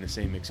repitching the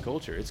same mixed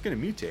culture, it's going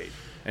to mutate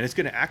and it's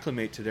going to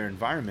acclimate to their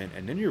environment,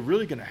 and then you're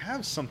really going to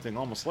have something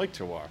almost like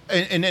terroir.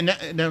 And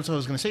that's what I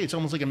was going to say. It's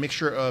almost like a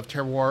mixture of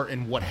terroir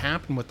and what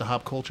happened with the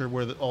hop culture,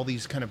 where all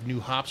these kind of new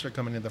hops are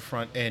coming to the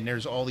front, and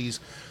there's all these,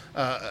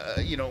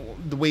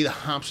 the way the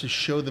hops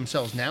show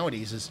themselves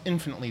nowadays is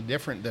infinitely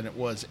different than it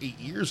was 8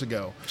 years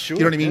ago. Sure,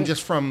 you know what I mean?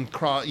 Just from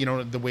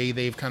the way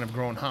they've kind of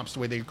grown hops, the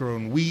way they've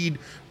grown weed,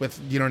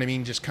 with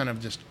just kind of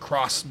just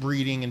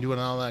crossbreeding and doing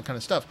all that kind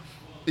of stuff.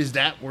 Is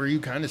that where you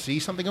kind of see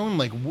something going,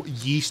 like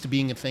yeast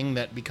being a thing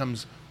that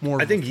becomes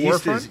more? I think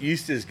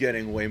yeast is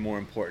getting way more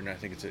important. I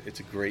think it's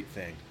a great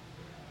thing.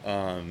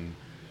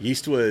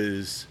 Yeast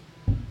was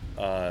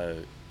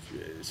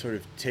sort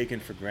of taken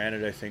for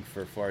granted, I think,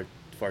 for far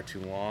too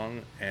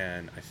long,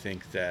 and I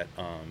think that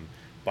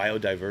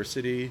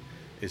biodiversity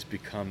is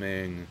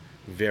becoming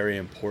very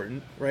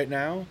important right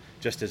now,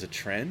 just as a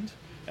trend,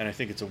 and I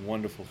think it's a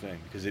wonderful thing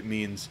because it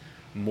means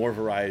more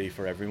variety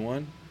for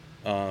everyone.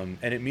 And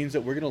it means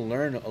that we're going to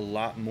learn a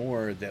lot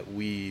more that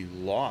we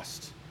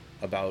lost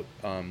about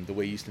the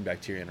way yeast and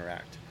bacteria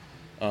interact.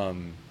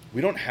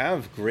 We don't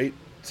have great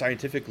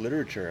scientific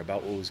literature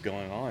about what was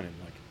going on in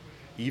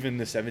even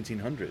the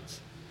 1700s.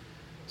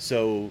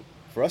 So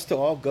for us to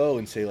all go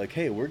and say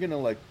hey, we're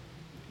gonna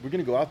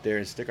go out there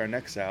and stick our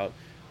necks out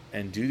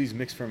and do these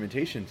mixed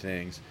fermentation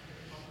things.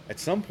 At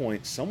some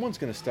point, someone's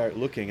going to start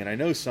looking, and I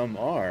know some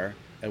are,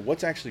 at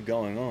what's actually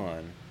going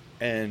on.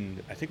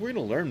 And I think we're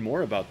going to learn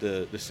more about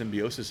the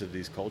symbiosis of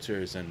these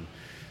cultures and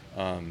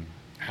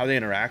how they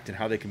interact and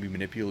how they can be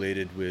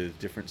manipulated with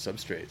different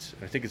substrates.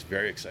 And I think it's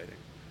very exciting.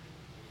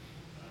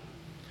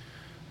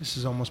 This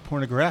is almost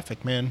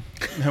pornographic, man.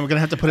 We're gonna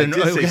have to put you're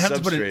gonna have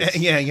to put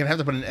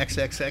an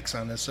XXX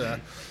on this.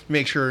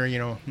 Make sure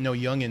no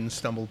youngins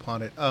stumble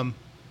upon it.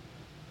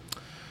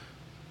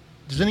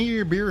 Does any of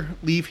your beer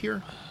leave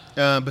here,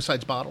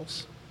 besides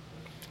bottles?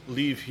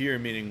 Leave here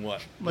meaning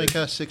what? Like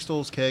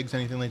sixtels, kegs,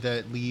 anything like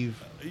that.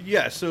 Leave.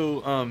 Yeah.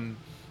 So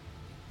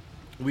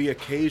we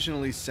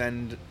occasionally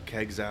send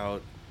kegs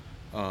out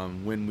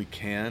when we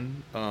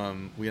can.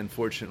 We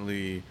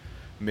unfortunately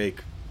make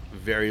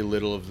very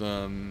little of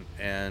them,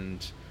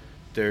 and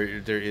there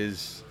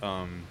is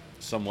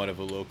somewhat of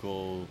a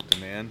local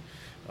demand.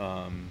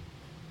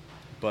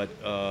 But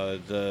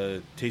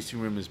the tasting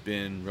room has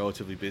been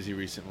relatively busy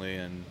recently,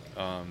 and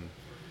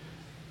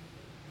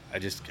I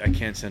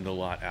can't send a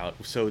lot out.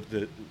 So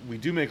we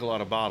do make a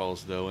lot of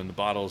bottles, though, and the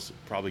bottles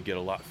probably get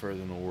a lot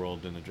further in the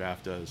world than the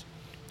draft does.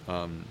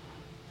 So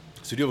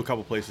we do have a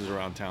couple places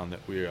around town that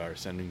we are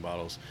sending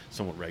bottles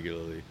somewhat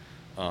regularly.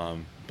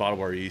 Bottle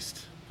Bar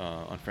East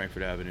on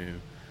Frankfurt Avenue,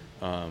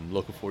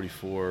 Local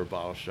 44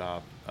 Bottle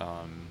Shop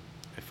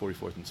at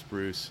 44th and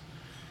Spruce,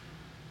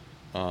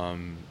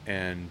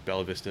 and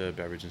Bella Vista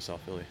Beverage in South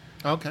Philly.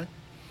 Okay.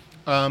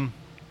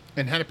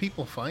 And how do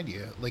people find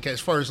you? As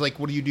far as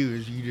what do you do?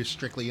 Is you just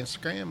strictly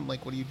Instagram?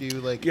 What do you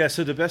do? Yeah,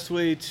 so the best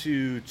way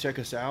to check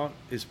us out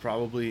is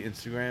probably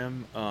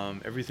Instagram.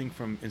 Everything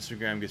from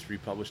Instagram gets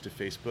republished to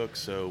Facebook,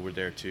 so we're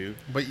there too.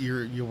 But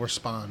you'll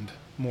respond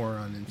more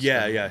on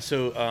Instagram. Yeah.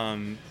 So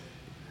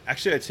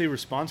actually, I'd say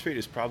response rate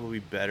is probably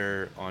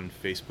better on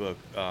Facebook.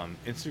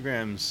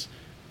 Instagram's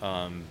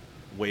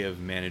way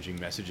of managing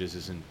messages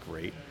isn't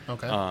great.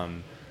 Okay.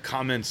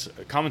 Comments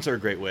are a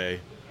great way.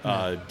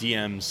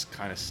 DMs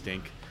kind of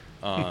stink.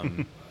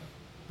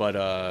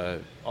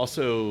 But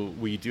also,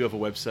 we do have a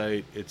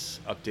website. It's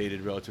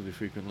updated relatively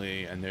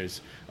frequently, and there's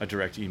a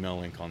direct email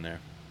link on there.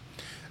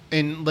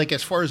 And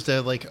as far as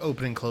the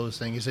open and close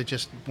thing, is it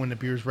just when the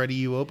beer's ready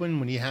you open?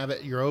 When you have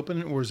it, you're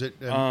open, or is it?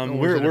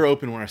 We're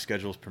open when our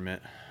schedules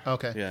permit.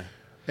 Okay. Yeah.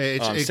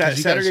 It's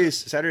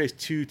Saturdays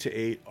 2 to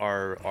 8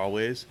 are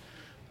always.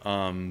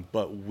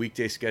 But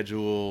weekday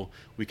schedule,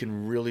 we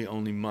can really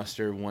only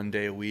muster 1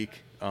 day a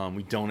week.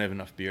 We don't have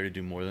enough beer to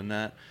do more than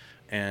that.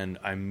 And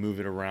I move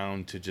it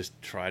around to just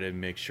try to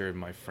make sure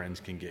my friends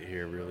can get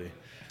here, really.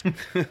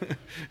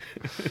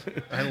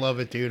 I love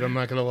it, dude. I'm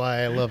not going to lie.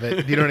 I love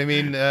it. You know what I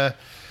mean?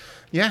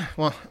 Yeah,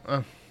 well,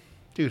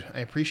 dude, I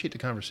appreciate the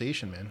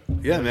conversation, man.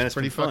 Yeah, man, it's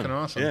pretty been fun. fucking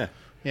awesome. Yeah.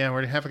 Yeah,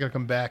 we're going to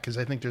come back because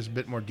I think there's a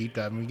bit more deep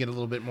dive and we get a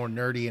little bit more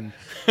nerdy and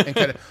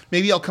kind of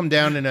maybe I'll come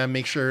down and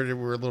make sure that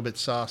we're a little bit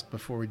sauced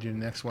before we do the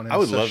next one. And I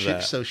would so love shit,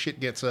 that. So shit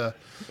gets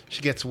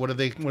what do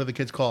the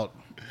kids call it?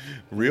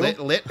 Real? Lit?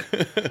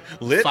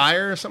 Lit?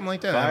 Fire or something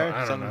like that? Fire?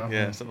 I don't know.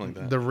 Yeah, something like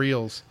that. The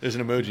reels. There's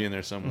an emoji in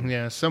there somewhere.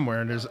 Yeah,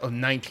 somewhere. And there's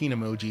 19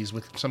 emojis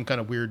with some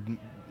kind of weird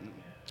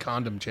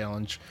condom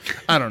challenge.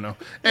 I don't know.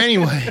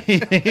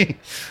 Anyway.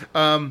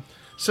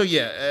 So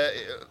yeah,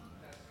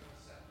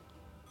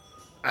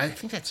 I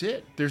think that's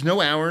it. There's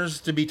no hours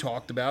to be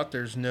talked about.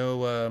 There's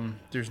no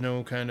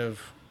kind of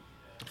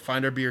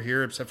find our beer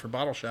here except for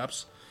bottle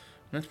shops.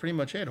 And that's pretty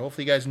much it.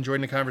 Hopefully you guys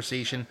enjoyed the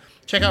conversation.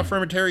 Check out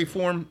Fermentary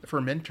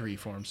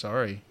Form.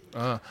 Sorry.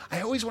 I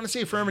always want to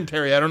say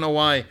fermentary. I don't know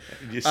why.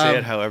 You say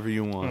it however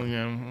you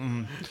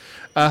want.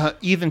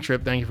 Ethan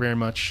Tripp, thank you very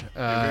much.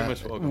 You're very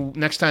much welcome.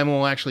 Next time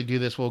we'll actually do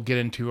this, we'll get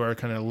into our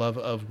kind of love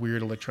of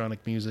weird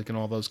electronic music and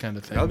all those kind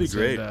of things. That would be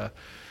great.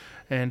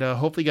 And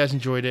hopefully you guys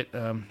enjoyed it.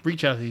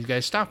 Reach out to these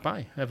guys. Stop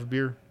by. Have a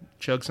beer.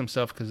 Chug some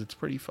stuff because it's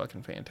pretty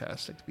fucking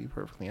fantastic, to be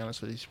perfectly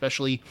honest with you.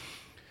 Especially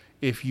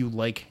if you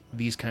like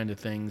these kind of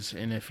things.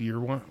 And if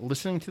you're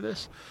listening to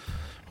this,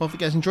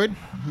 hopefully you guys enjoyed.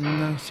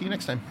 And see you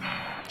next time.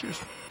 Cheers.